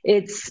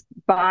it's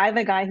by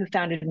the guy who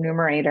founded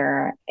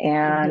Numerator,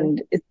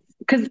 and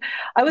because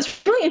I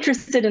was really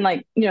interested in,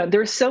 like,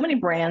 there are so many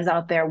brands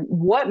out there.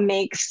 What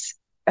makes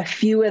a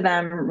few of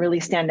them really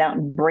stand out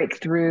and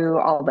break through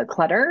all the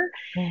clutter?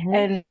 Mm-hmm.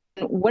 And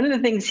one of the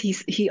things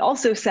he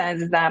also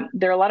says is that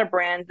there are a lot of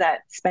brands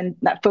that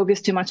focus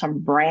too much on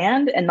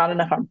brand and not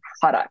enough on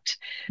product.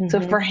 So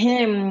Mm-hmm. for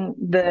him,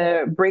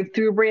 the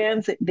breakthrough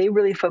brands, they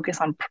really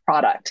focus on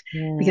product,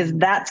 because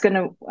that's going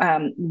to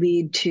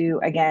lead to,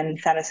 again,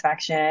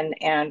 satisfaction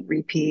and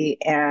repeat,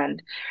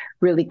 and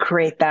really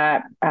create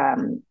that.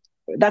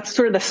 That's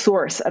sort of the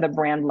source of the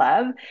brand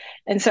love.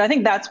 And so I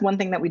think that's one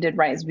thing that we did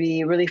right, is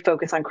we really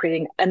focus on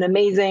creating an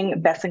amazing,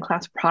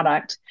 best-in-class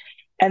product.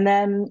 And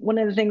then one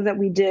of the things that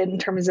we did in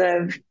terms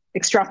of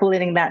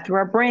extrapolating that through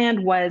our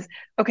brand was,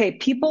 okay,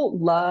 people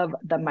love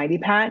the Mighty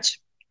Patch,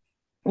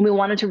 and we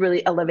wanted to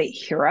really elevate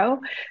Hero.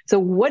 So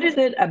what is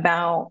it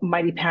about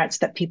Mighty Patch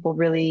that people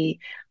really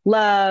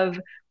love?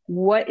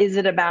 What is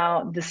it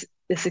about this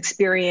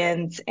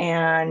experience?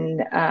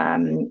 And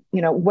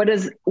what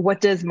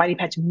does Mighty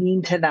Patch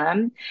mean to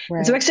them? Right.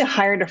 And so we actually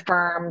hired a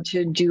firm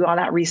to do all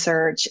that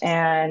research,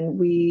 and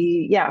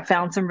we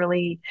found some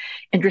really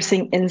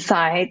interesting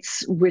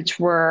insights, which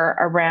were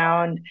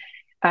around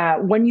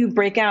when you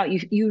break out,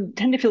 you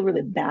tend to feel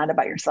really bad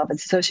about yourself.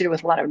 It's associated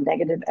with a lot of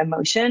negative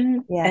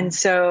emotion. Yeah. And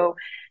so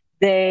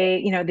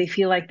they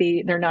feel like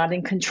they're not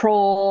in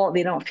control.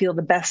 They don't feel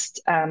the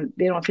best.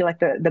 They don't feel like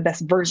the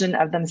best version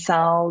of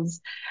themselves,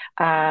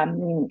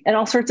 and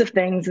all sorts of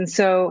things. And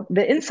so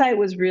the insight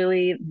was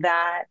really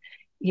that,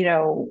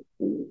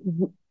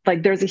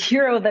 like, there's a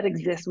hero that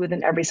exists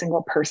within every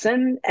single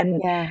person.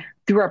 And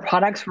through our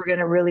products, we're going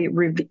to really,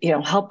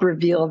 help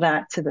reveal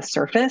that to the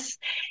surface.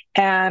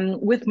 And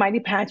with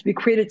Mighty Patch, we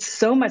created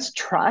so much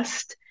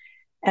trust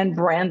and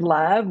brand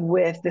love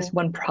with this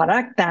one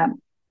product that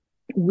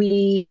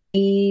we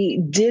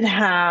did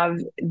have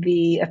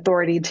the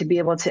authority to be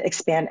able to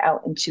expand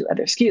out into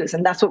other SKUs.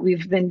 And that's what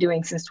we've been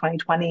doing since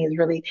 2020, is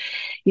really,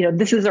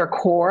 this is our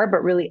core,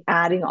 but really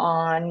adding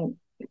on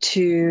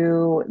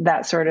to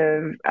that sort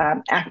of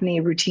acne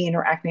routine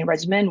or acne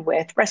regimen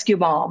with Rescue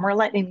Balm or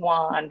Lightning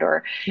Wand,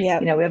 or we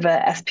have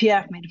a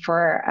SPF made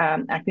for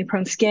acne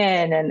prone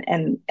skin,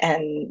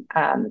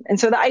 and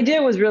so the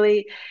idea was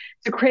really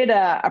to create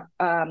a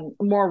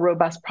more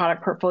robust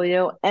product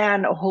portfolio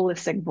and a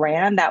holistic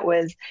brand that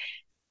was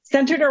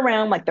centered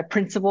around, like, the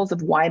principles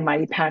of why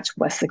Mighty Patch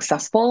was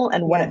successful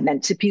and what it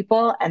meant to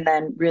people, and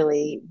then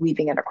really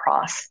weaving it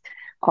across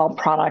all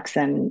products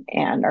and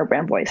our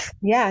brand voice.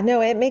 Yeah,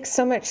 no, it makes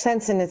so much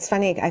sense. And it's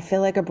funny, I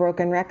feel like a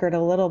broken record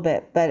a little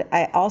bit, but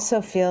I also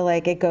feel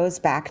like it goes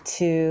back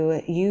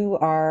to, you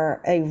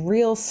are a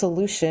real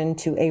solution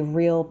to a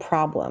real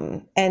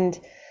problem. And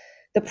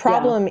the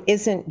problem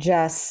isn't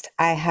just,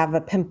 I have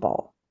a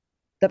pimple.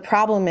 The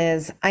problem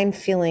is I'm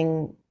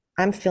feeling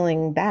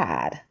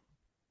bad.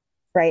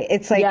 Right.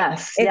 It's like,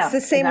 it's the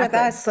same with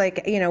us.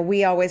 Like,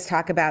 we always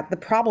talk about, the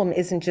problem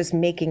isn't just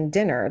making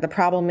dinner. The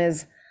problem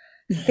is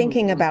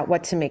thinking about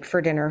what to make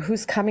for dinner,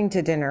 who's coming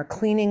to dinner,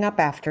 cleaning up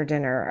after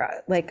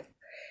dinner. But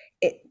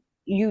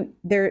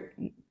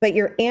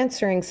you're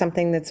answering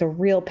something that's a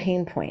real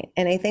pain point.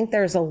 And I think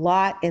there's a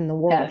lot in the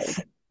world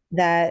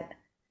that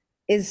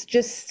is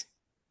just,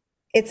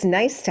 it's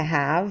nice to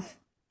have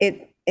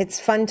it's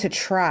fun to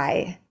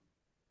try,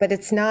 but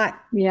it's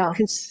not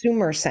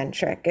consumer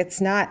centric.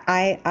 It's not,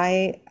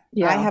 I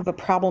have a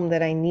problem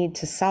that I need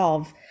to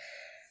solve.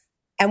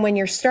 And when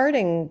you're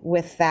starting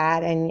with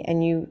that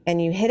and you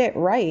hit it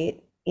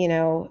right,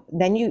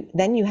 then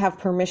you have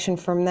permission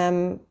from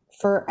them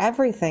for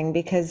everything,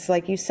 because,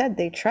 like you said,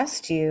 they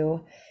trust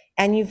you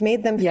and you've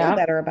made them feel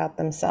better about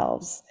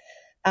themselves.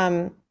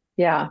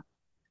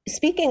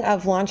 Speaking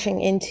of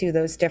launching into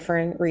those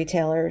different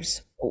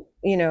retailers,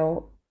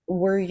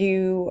 were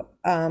you,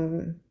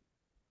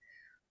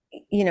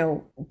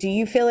 do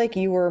you feel like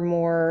you were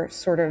more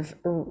sort of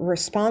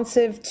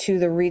responsive to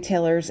the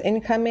retailers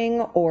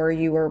incoming, or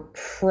you were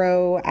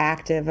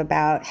proactive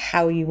about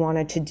how you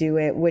wanted to do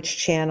it, which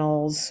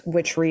channels,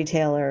 which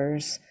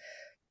retailers?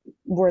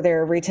 Were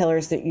there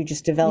retailers that you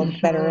just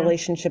developed better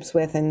relationships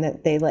with and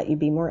that they let you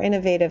be more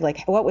innovative?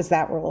 Like, what was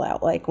that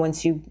rollout like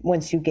once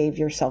you gave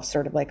yourself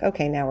sort of like,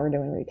 okay, now we're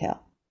doing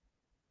retail?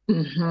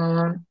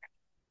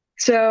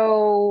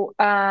 So,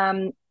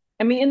 in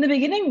the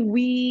beginning,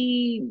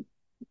 we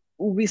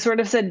sort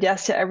of said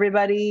yes to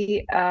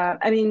everybody.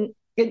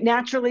 It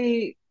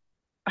naturally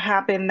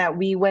happened that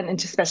we went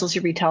into specialty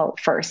retail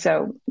first.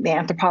 So the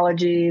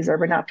Anthropologies,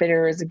 Urban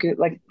Outfitters,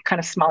 like kind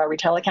of smaller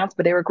retail accounts,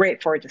 but they were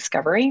great for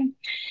discovery.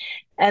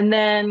 And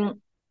then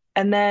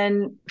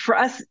for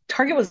us,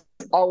 Target was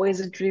always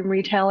a dream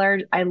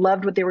retailer. I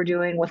loved what they were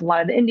doing with a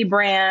lot of the indie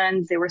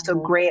brands. They were so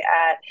great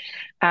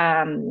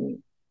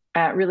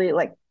at really,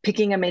 like,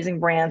 picking amazing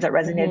brands that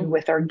resonated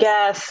with our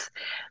guests.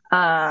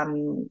 I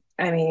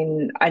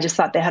just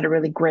thought they had a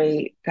really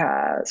great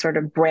sort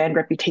of brand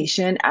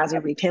reputation as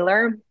a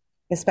retailer,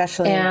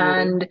 especially.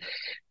 And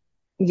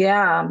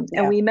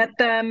and we met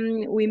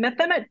them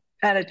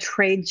at a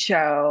trade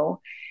show,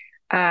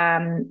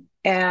 and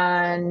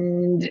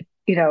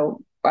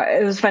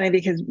it was funny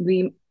because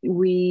we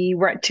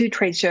were at two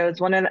trade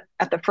shows.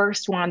 At the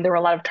first one, there were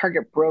a lot of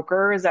Target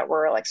brokers that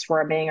were like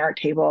swarming our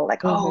table,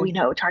 like, oh,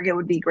 Target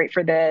would be great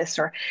for this,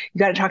 or you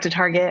got to talk to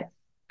Target.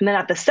 And then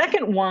at the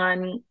second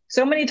one,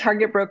 so many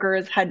Target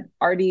brokers had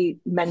already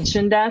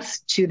mentioned us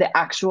to the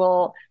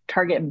actual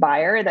Target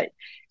buyer that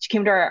she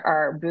came to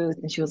our booth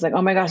and she was like,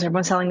 oh my gosh,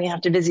 everyone's telling me I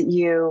have to visit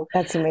you.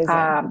 That's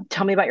amazing.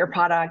 Tell me about your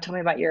product. Tell me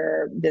about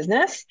your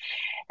business.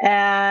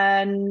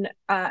 And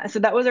so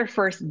that was our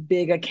first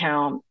big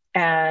account.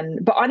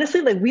 But honestly,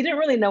 like we didn't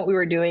really know what we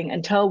were doing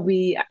until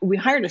we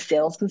hired a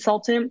sales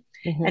consultant,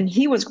 and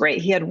he was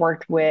great. He had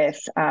worked with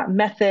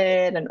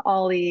Method and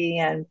Ollie,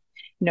 and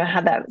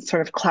had that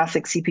sort of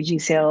classic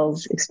CPG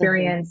sales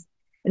experience.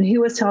 And he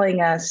was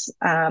telling us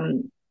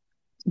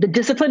the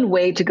disciplined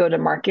way to go to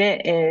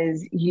market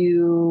is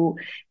you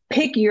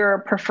pick your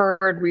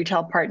preferred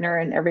retail partner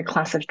in every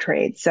class of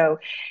trade. So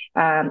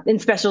in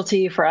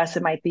specialty, for us,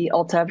 it might be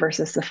Ulta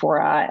versus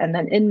Sephora. And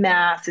then in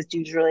mass, it's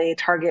usually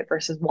Target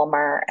versus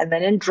Walmart. And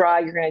then in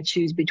drug, you're going to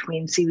choose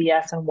between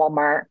CVS and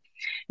Walmart.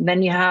 And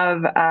then you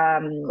have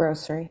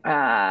grocery,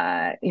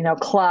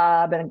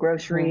 club and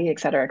grocery,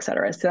 et cetera, et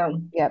cetera.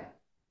 So, yep.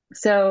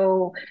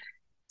 So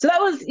that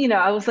was,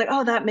 I was like,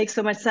 oh, that makes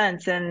so much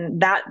sense.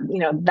 And that,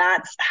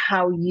 that's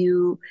how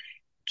you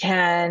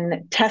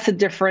can test the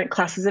different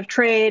classes of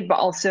trade, but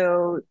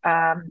also,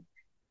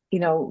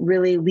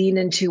 really lean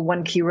into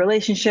one key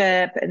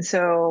relationship. And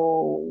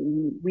so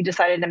we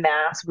decided in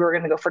mass, we were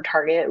going to go for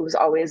Target. It was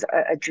always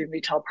a dream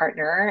retail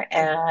partner.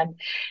 And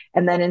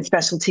then in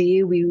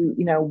specialty, we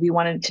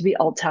wanted it to be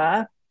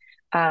Ulta.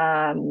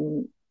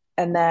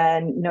 And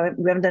then,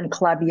 we haven't done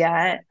club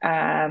yet.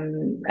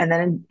 And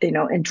then,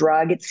 in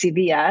drug, it's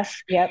CVS.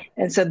 Yep.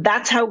 And so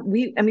that's how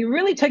we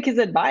really took his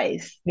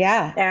advice.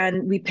 Yeah.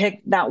 And we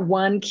picked that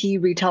one key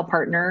retail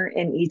partner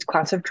in each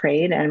class of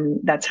trade. And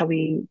that's how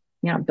we,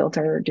 built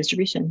our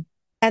distribution.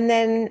 And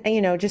then,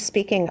 just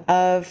speaking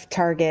of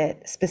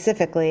Target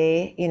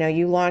specifically,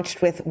 you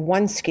launched with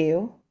one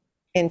SKU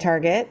in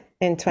Target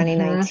in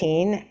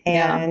 2019.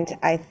 And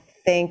I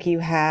think you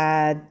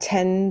had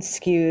 10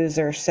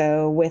 SKUs or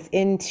so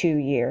within 2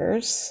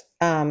 years.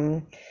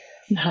 What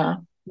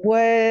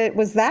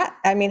was that?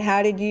 I mean,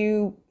 how did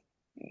you,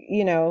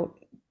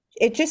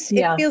 it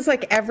feels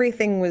like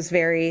everything was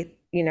very,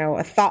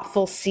 a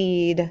thoughtful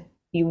seed.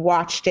 You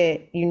watched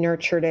it, you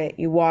nurtured it,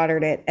 you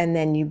watered it, and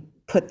then you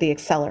put the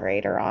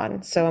accelerator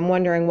on. So I'm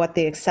wondering what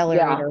the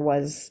accelerator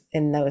was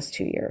in those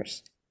 2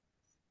 years.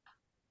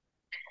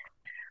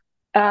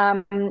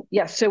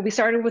 So we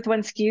started with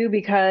one SKU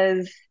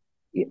because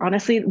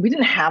honestly, we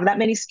didn't have that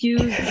many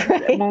SKUs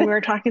right. When we were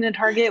talking to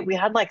Target. We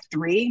had like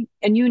 3,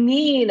 and you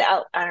need,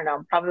 I don't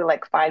know, probably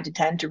like 5 to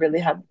 10 to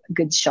really have a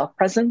good shelf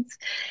presence.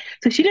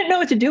 So she didn't know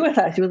what to do with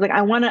us. She was like,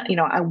 I want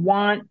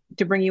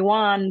to bring you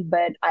on,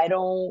 but I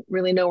don't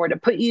really know where to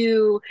put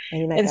you.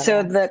 And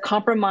so the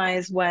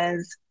compromise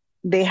was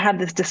they had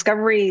this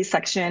discovery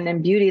section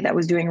in beauty that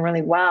was doing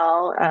really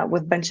well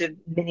with a bunch of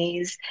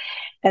minis.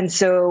 And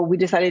so we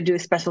decided to do a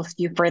special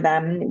SKU for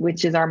them,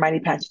 which is our Mighty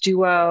Patch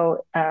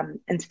Duo,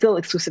 and still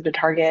exclusive to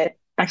Target.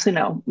 Actually,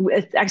 no,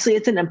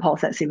 it's an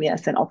impulse at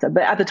CVS and Ulta,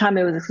 but at the time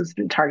it was exclusive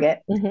to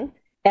Target.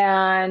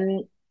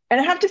 And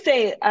I have to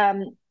say,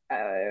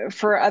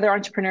 for other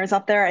entrepreneurs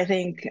out there, I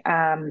think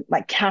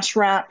like cash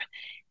wrap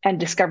and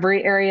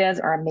discovery areas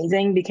are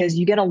amazing because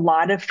you get a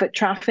lot of foot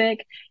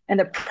traffic and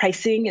the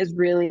pricing is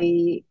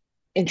really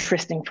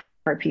interesting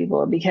for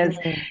people because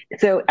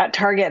so at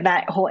Target,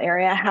 that whole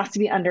area has to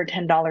be under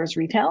 $10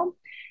 retail.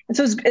 And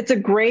so it's a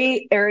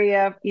great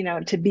area,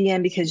 to be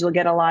in because you'll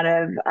get a lot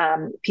of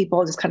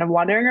people just kind of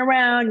wandering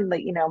around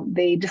and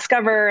they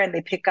discover and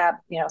they pick up,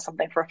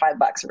 something for $5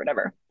 or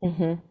whatever.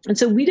 And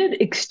so we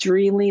did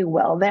extremely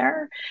well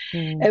there.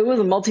 It was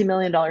a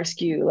multi-million-dollar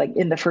SKU like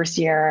in the first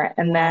year.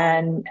 And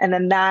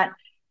then that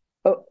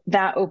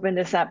opened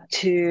us up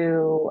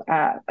to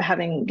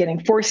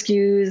getting 4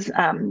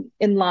 SKUs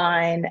in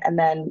line. And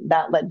then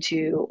that led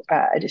to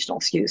additional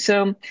SKUs.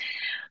 So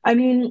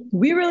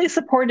we really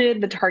supported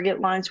the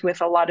Target launch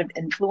with a lot of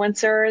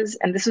influencers,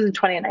 and this was in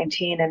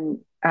 2019,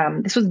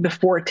 and this was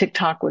before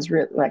TikTok was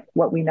like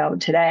what we know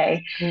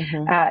today.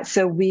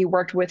 So we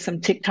worked with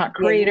some TikTok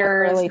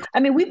creators. We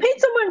paid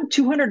someone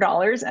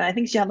 $200, and I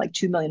think she had like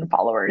 2 million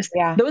followers.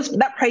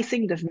 That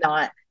pricing does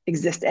not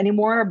exist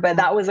anymore, but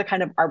that was a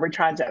kind of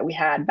arbitrage that we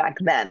had back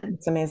then.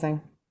 It's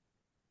amazing.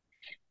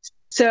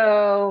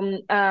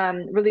 So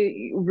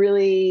really,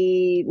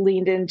 really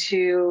leaned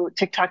into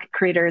TikTok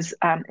creators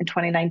in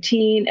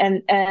 2019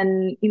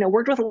 and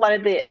worked with a lot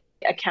of the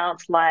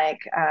accounts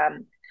like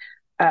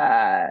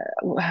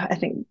I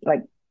think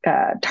like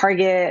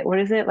Target, what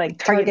is it? Like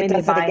Target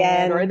does it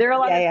again. Or there are a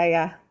lot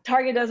of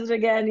Target does it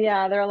again.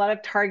 Yeah, there are a lot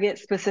of Target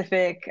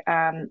specific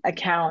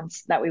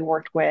accounts that we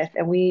worked with.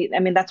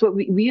 And that's what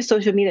we use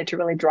social media to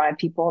really drive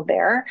people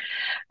there.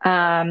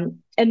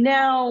 And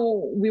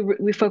now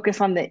we focus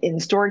on the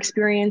in-store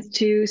experience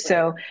too.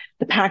 So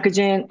the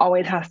packaging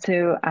always has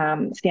to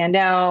stand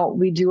out.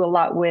 We do a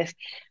lot with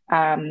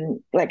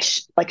like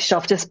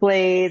shelf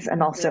displays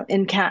and also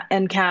end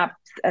caps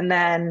And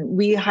then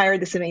we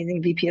hired this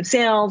amazing VP of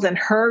sales, and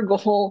her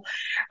goal,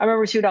 I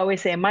remember she would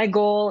always say, my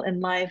goal in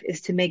life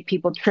is to make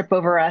people trip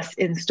over us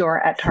in store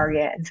at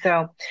Target. And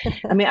so,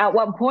 I mean, at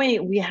one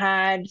point we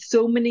had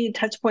so many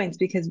touch points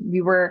because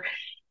we were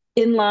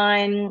in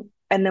line,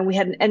 and then we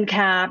had an end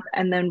cap,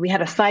 and then we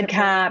had a side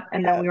cap,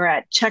 and then we were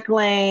at check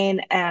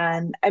lane.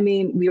 And I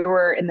mean, we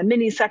were in the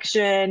mini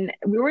section.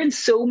 We were in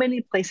so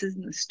many places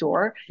in the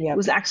store. It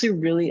was actually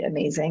really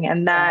amazing.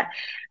 And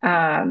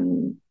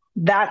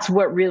that's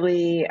what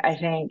really, I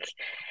think,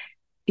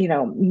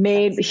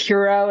 made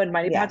Hero and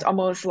Mighty Patch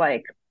almost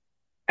like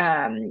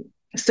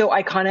so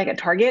iconic at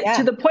Target,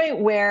 to the point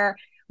where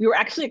we were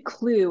actually a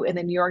clue in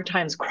the New York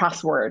Times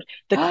crossword.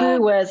 The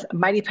clue was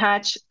Mighty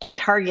Patch,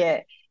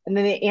 Target, and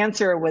then the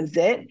answer was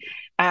it.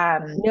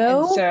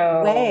 No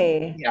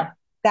way. Yeah.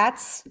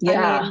 That's,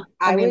 I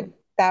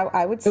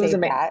would say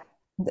that.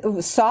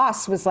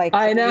 Sauce was like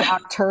the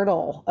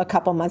turtle a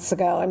couple months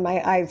ago, and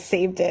I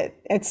saved it.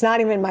 It's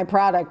not even my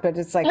product, but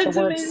it's like the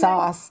word amazing.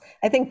 Sauce.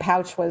 I think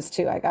Pouch was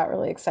too. I got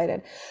really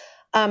excited.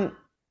 But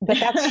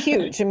that's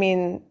huge. I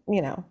mean,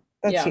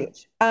 that's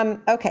huge.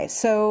 Okay,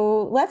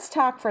 so let's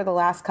talk for the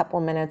last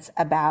couple minutes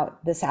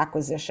about this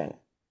acquisition.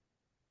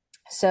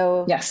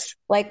 So,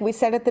 like we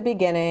said at the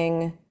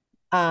beginning,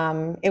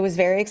 it was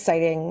very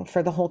exciting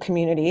for the whole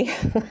community,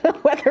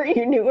 whether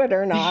you knew it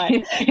or not.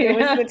 It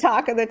was the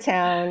talk of the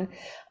town.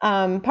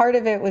 Part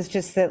of it was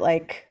just that,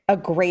 like, a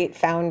great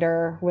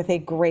founder with a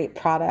great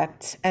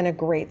product and a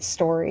great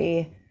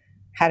story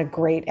had a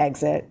great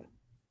exit.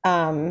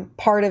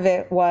 Part of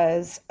it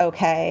was,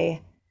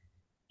 okay,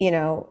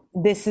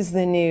 this is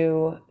the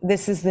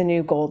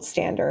new gold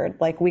standard.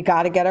 Like, we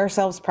got to get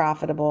ourselves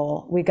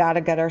profitable. We got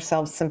to get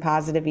ourselves some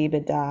positive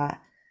EBITDA.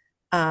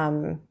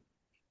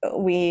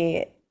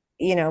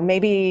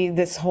 Maybe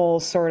this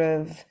whole sort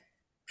of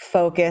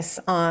focus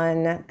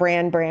on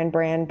brand,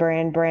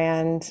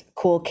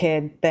 cool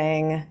kid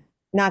thing,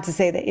 not to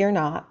say that you're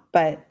not,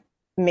 but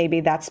maybe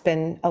that's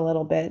been a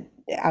little bit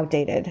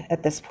outdated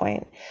at this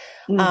point.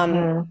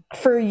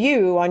 For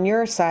you, on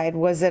your side,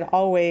 was it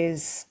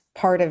always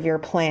part of your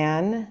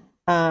plan?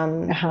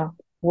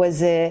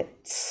 Was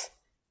it,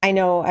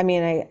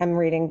 I'm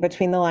reading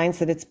between the lines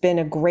that it's been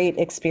a great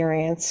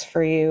experience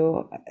for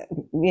you,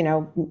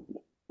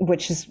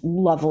 which is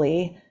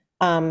lovely.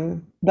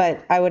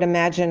 But I would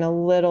imagine a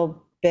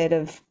little bit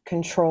of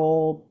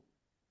control,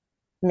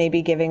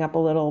 maybe giving up a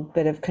little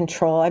bit of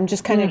control. I'm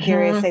just kind of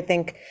curious, I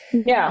think,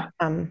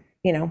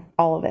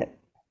 all of it.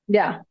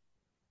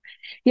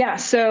 Yeah.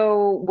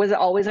 So was it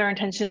always our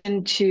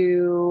intention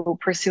to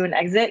pursue an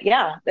exit?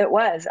 Yeah, it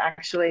was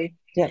actually.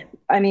 Yeah.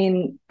 I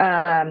mean,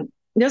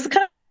 there's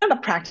kind of the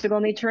practical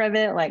nature of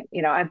it. Like,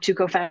 I have two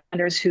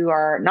co-founders who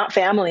are not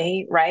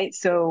family, right?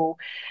 So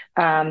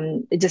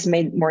it just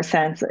made more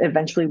sense.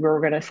 Eventually we were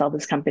going to sell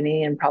this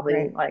company and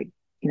probably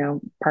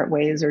part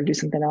ways or do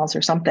something else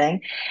or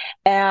something.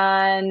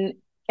 And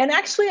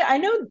actually,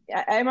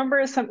 I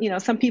remember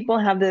some people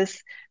have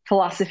this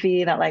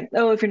philosophy that, like,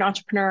 oh, if you're an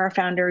entrepreneur or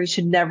founder, you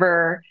should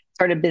never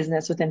start a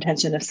business with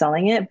intention of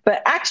selling it.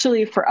 But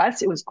actually, for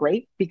us, it was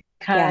great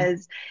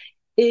because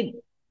when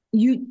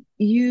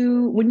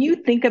you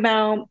think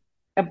about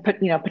a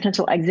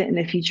potential exit in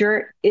the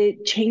future,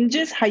 it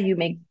changes how you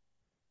make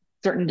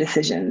certain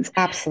decisions.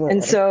 Absolutely.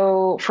 And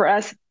so for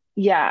us,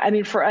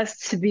 for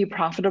us to be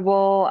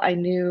profitable, I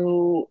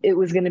knew it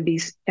was going to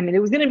be, it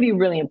was going to be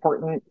really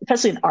important,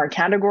 especially in our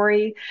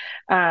category,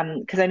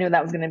 because I knew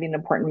that was going to be an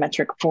important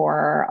metric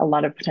for a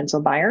lot of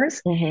potential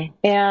buyers.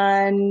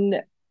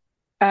 And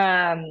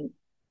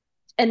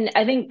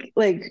I think,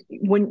 like,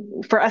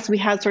 for us, we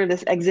had sort of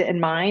this exit in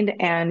mind,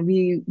 and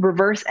we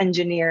reverse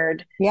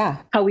engineered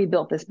how we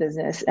built this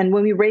business. And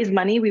when we raised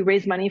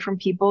money from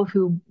people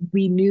who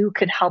we knew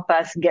could help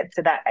us get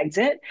to that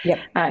exit.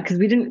 Because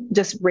we didn't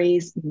just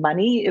raise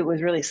money. It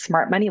was really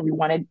smart money. We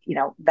wanted,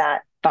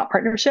 that thought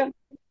partnership.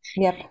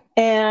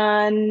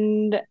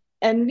 And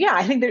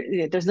I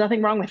think there's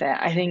nothing wrong with it.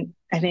 I think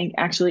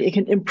actually it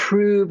can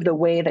improve the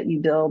way that you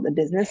build a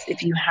business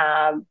if you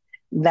have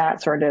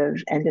that sort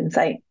of end in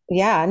sight.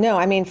 Yeah, no,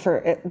 I think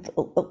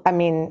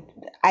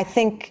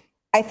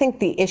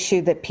the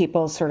issue that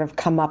people sort of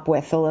come up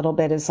with a little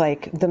bit is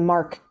like the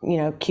Mark,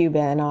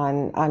 Cuban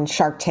on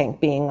Shark Tank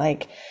being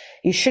like,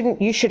 you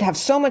should have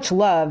so much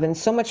love and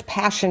so much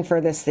passion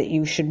for this that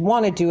you should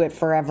want to do it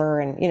forever.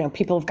 And,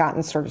 people have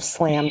gotten sort of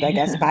slammed, I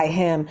guess, by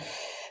him.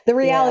 The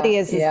reality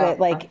is that,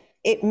 like,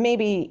 it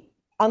maybe,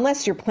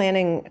 unless you're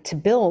planning to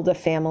build a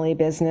family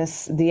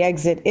business, the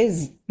exit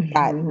is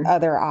that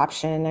other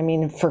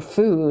option. For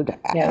food,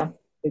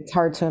 it's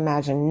hard to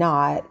imagine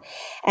not.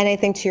 And I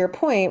think, to your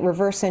point,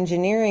 reverse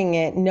engineering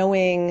it,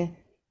 knowing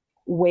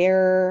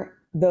where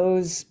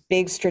those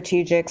big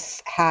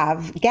strategics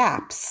have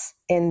gaps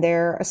in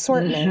their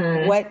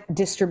assortment, what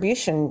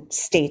distribution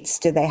states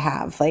do they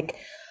have? Like,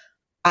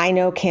 I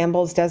know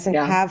Campbell's doesn't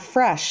have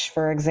fresh,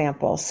 for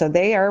example, so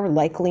they are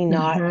likely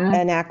not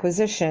an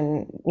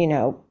acquisition,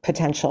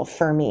 potential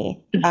for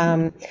me.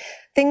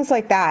 Things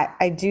like that,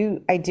 I do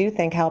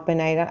think help,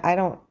 and I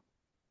don't.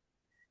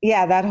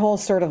 Yeah, that whole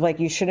sort of like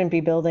you shouldn't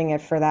be building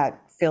it for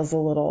that feels a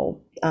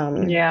little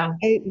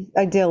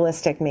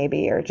idealistic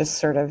maybe, or just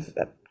sort of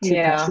too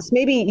precious.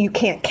 Maybe you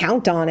can't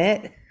count on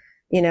it,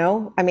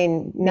 I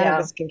mean, none of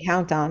us can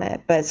count on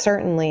it, but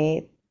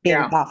certainly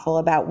being thoughtful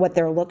about what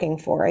they're looking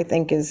for, I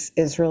think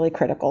is really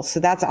critical. So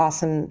that's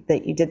awesome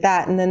that you did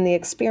that. And then the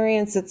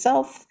experience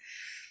itself,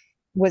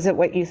 was it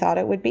what you thought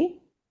it would be?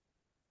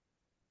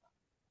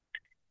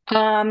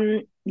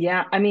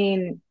 Yeah, I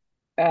mean,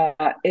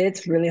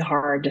 it's really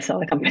hard to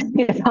sell a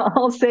company.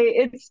 I'll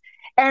say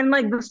and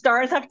like the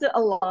stars have to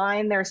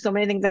align. There are so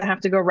many things that have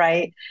to go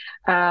right.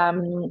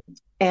 And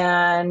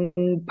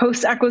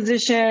post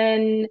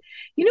acquisition,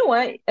 you know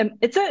what?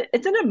 It's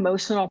an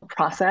emotional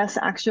process,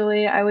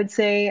 actually, I would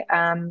say.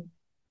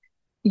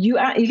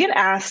 You get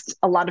asked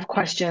a lot of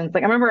questions.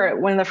 Like I remember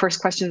one of the first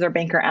questions our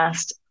banker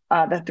asked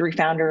the three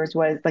founders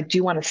was like, "Do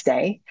you want to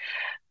stay?"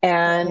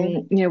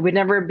 And we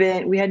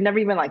had never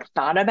even like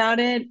thought about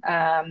it,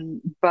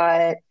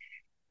 but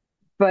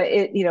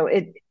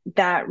it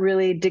that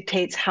really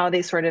dictates how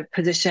they sort of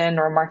position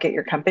or market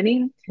your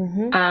company.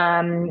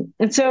 And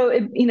so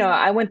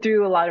I went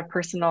through a lot of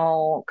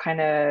personal kind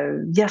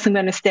of, yes, I'm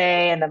going to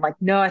stay, and then like,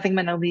 no, I think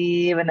I'm going to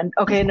leave, and then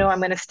okay, no, I'm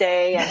going to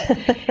stay,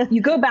 and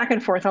you go back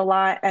and forth a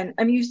lot. And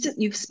I mean,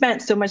 you've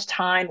spent so much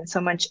time and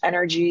so much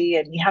energy,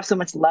 and you have so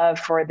much love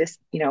for this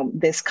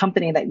this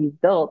company that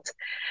you've built.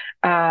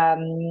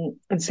 And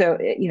so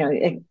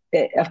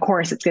of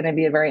course it's going to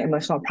be a very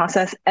emotional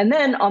process. And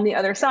then on the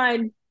other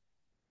side,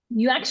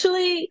 you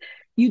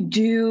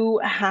do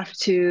have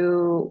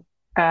to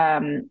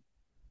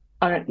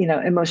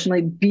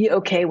emotionally be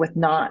okay with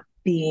not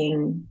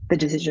being the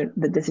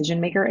decision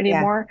maker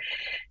anymore.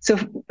 So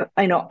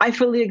I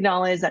fully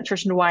acknowledge that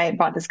Trish and Wyatt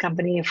bought this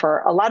company for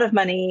a lot of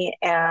money,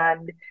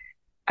 and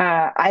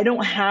I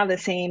don't have the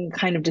same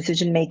kind of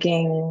decision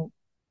making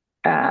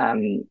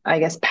I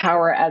guess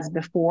power as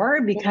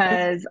before,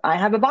 because I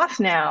have a boss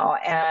now,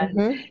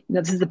 and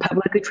this is a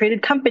publicly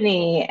traded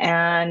company,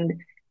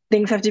 and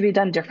things have to be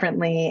done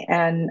differently.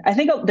 And I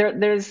think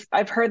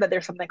I've heard that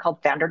there's something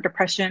called founder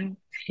depression,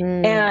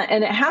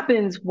 and it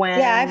happens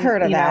when I've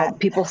heard of that.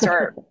 People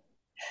start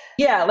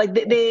like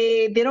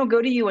they don't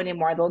go to you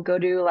anymore. They'll go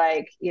to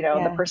like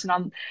the person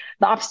on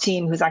the ops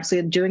team who's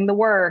actually doing the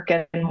work,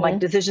 and like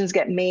decisions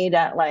get made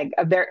at like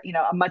a very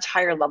a much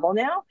higher level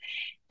now.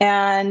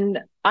 And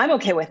I'm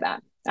okay with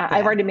that.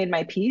 I've already made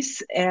my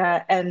peace.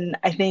 And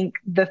I think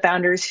the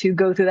founders who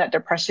go through that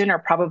depression are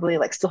probably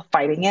like still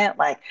fighting it.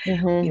 Like,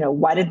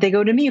 why didn't they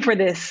go to me for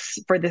this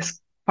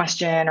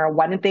question? Or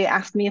why didn't they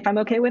ask me if I'm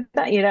okay with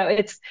that? You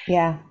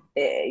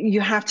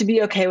have to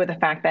be okay with the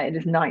fact that it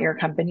is not your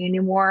company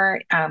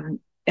anymore.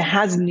 It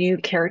has new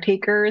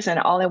caretakers, and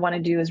all I want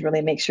to do is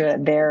really make sure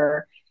that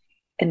they're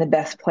in the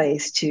best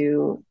place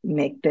to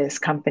make this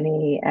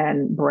company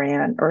and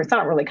brand, or it's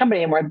not really a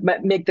company anymore,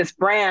 but make this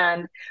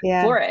brand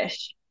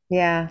flourish.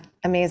 Yeah.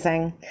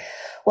 Amazing.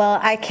 Well,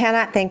 I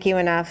cannot thank you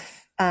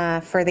enough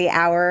for the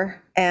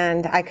hour,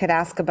 and I could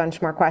ask a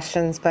bunch more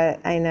questions, but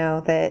I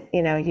know that,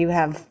 you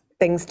have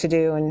things to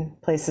do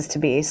and places to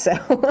be. So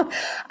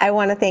I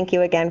want to thank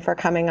you again for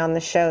coming on the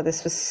show.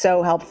 This was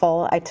so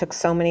helpful. I took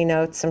so many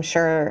notes. I'm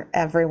sure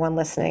everyone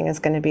listening is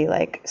going to be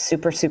like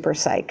super, super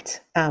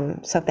psyched.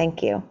 So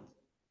thank you.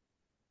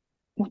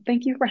 Well,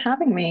 thank you for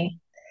having me.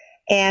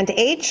 And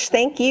H,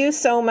 thank you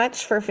so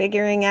much for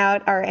figuring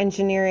out our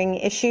engineering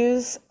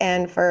issues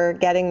and for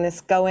getting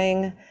this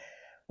going.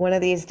 One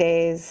of these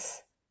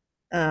days,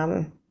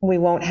 we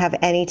won't have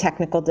any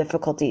technical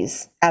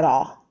difficulties at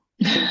all.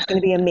 It's going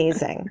to be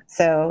amazing.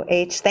 So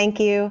H, thank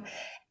you.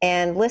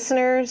 And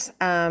listeners,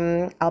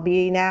 I'll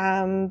be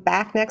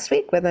back next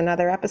week with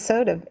another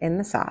episode of In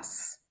the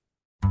Sauce.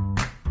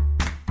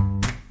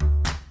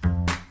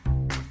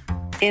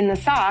 In the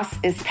Sauce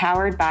is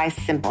powered by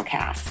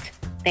Simplecast.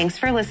 Thanks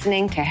for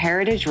listening to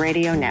Heritage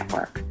Radio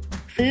Network,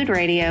 food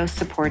radio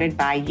supported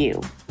by you.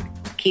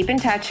 Keep in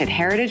touch at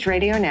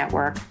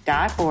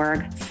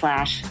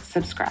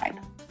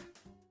heritageradionetwork.org/subscribe.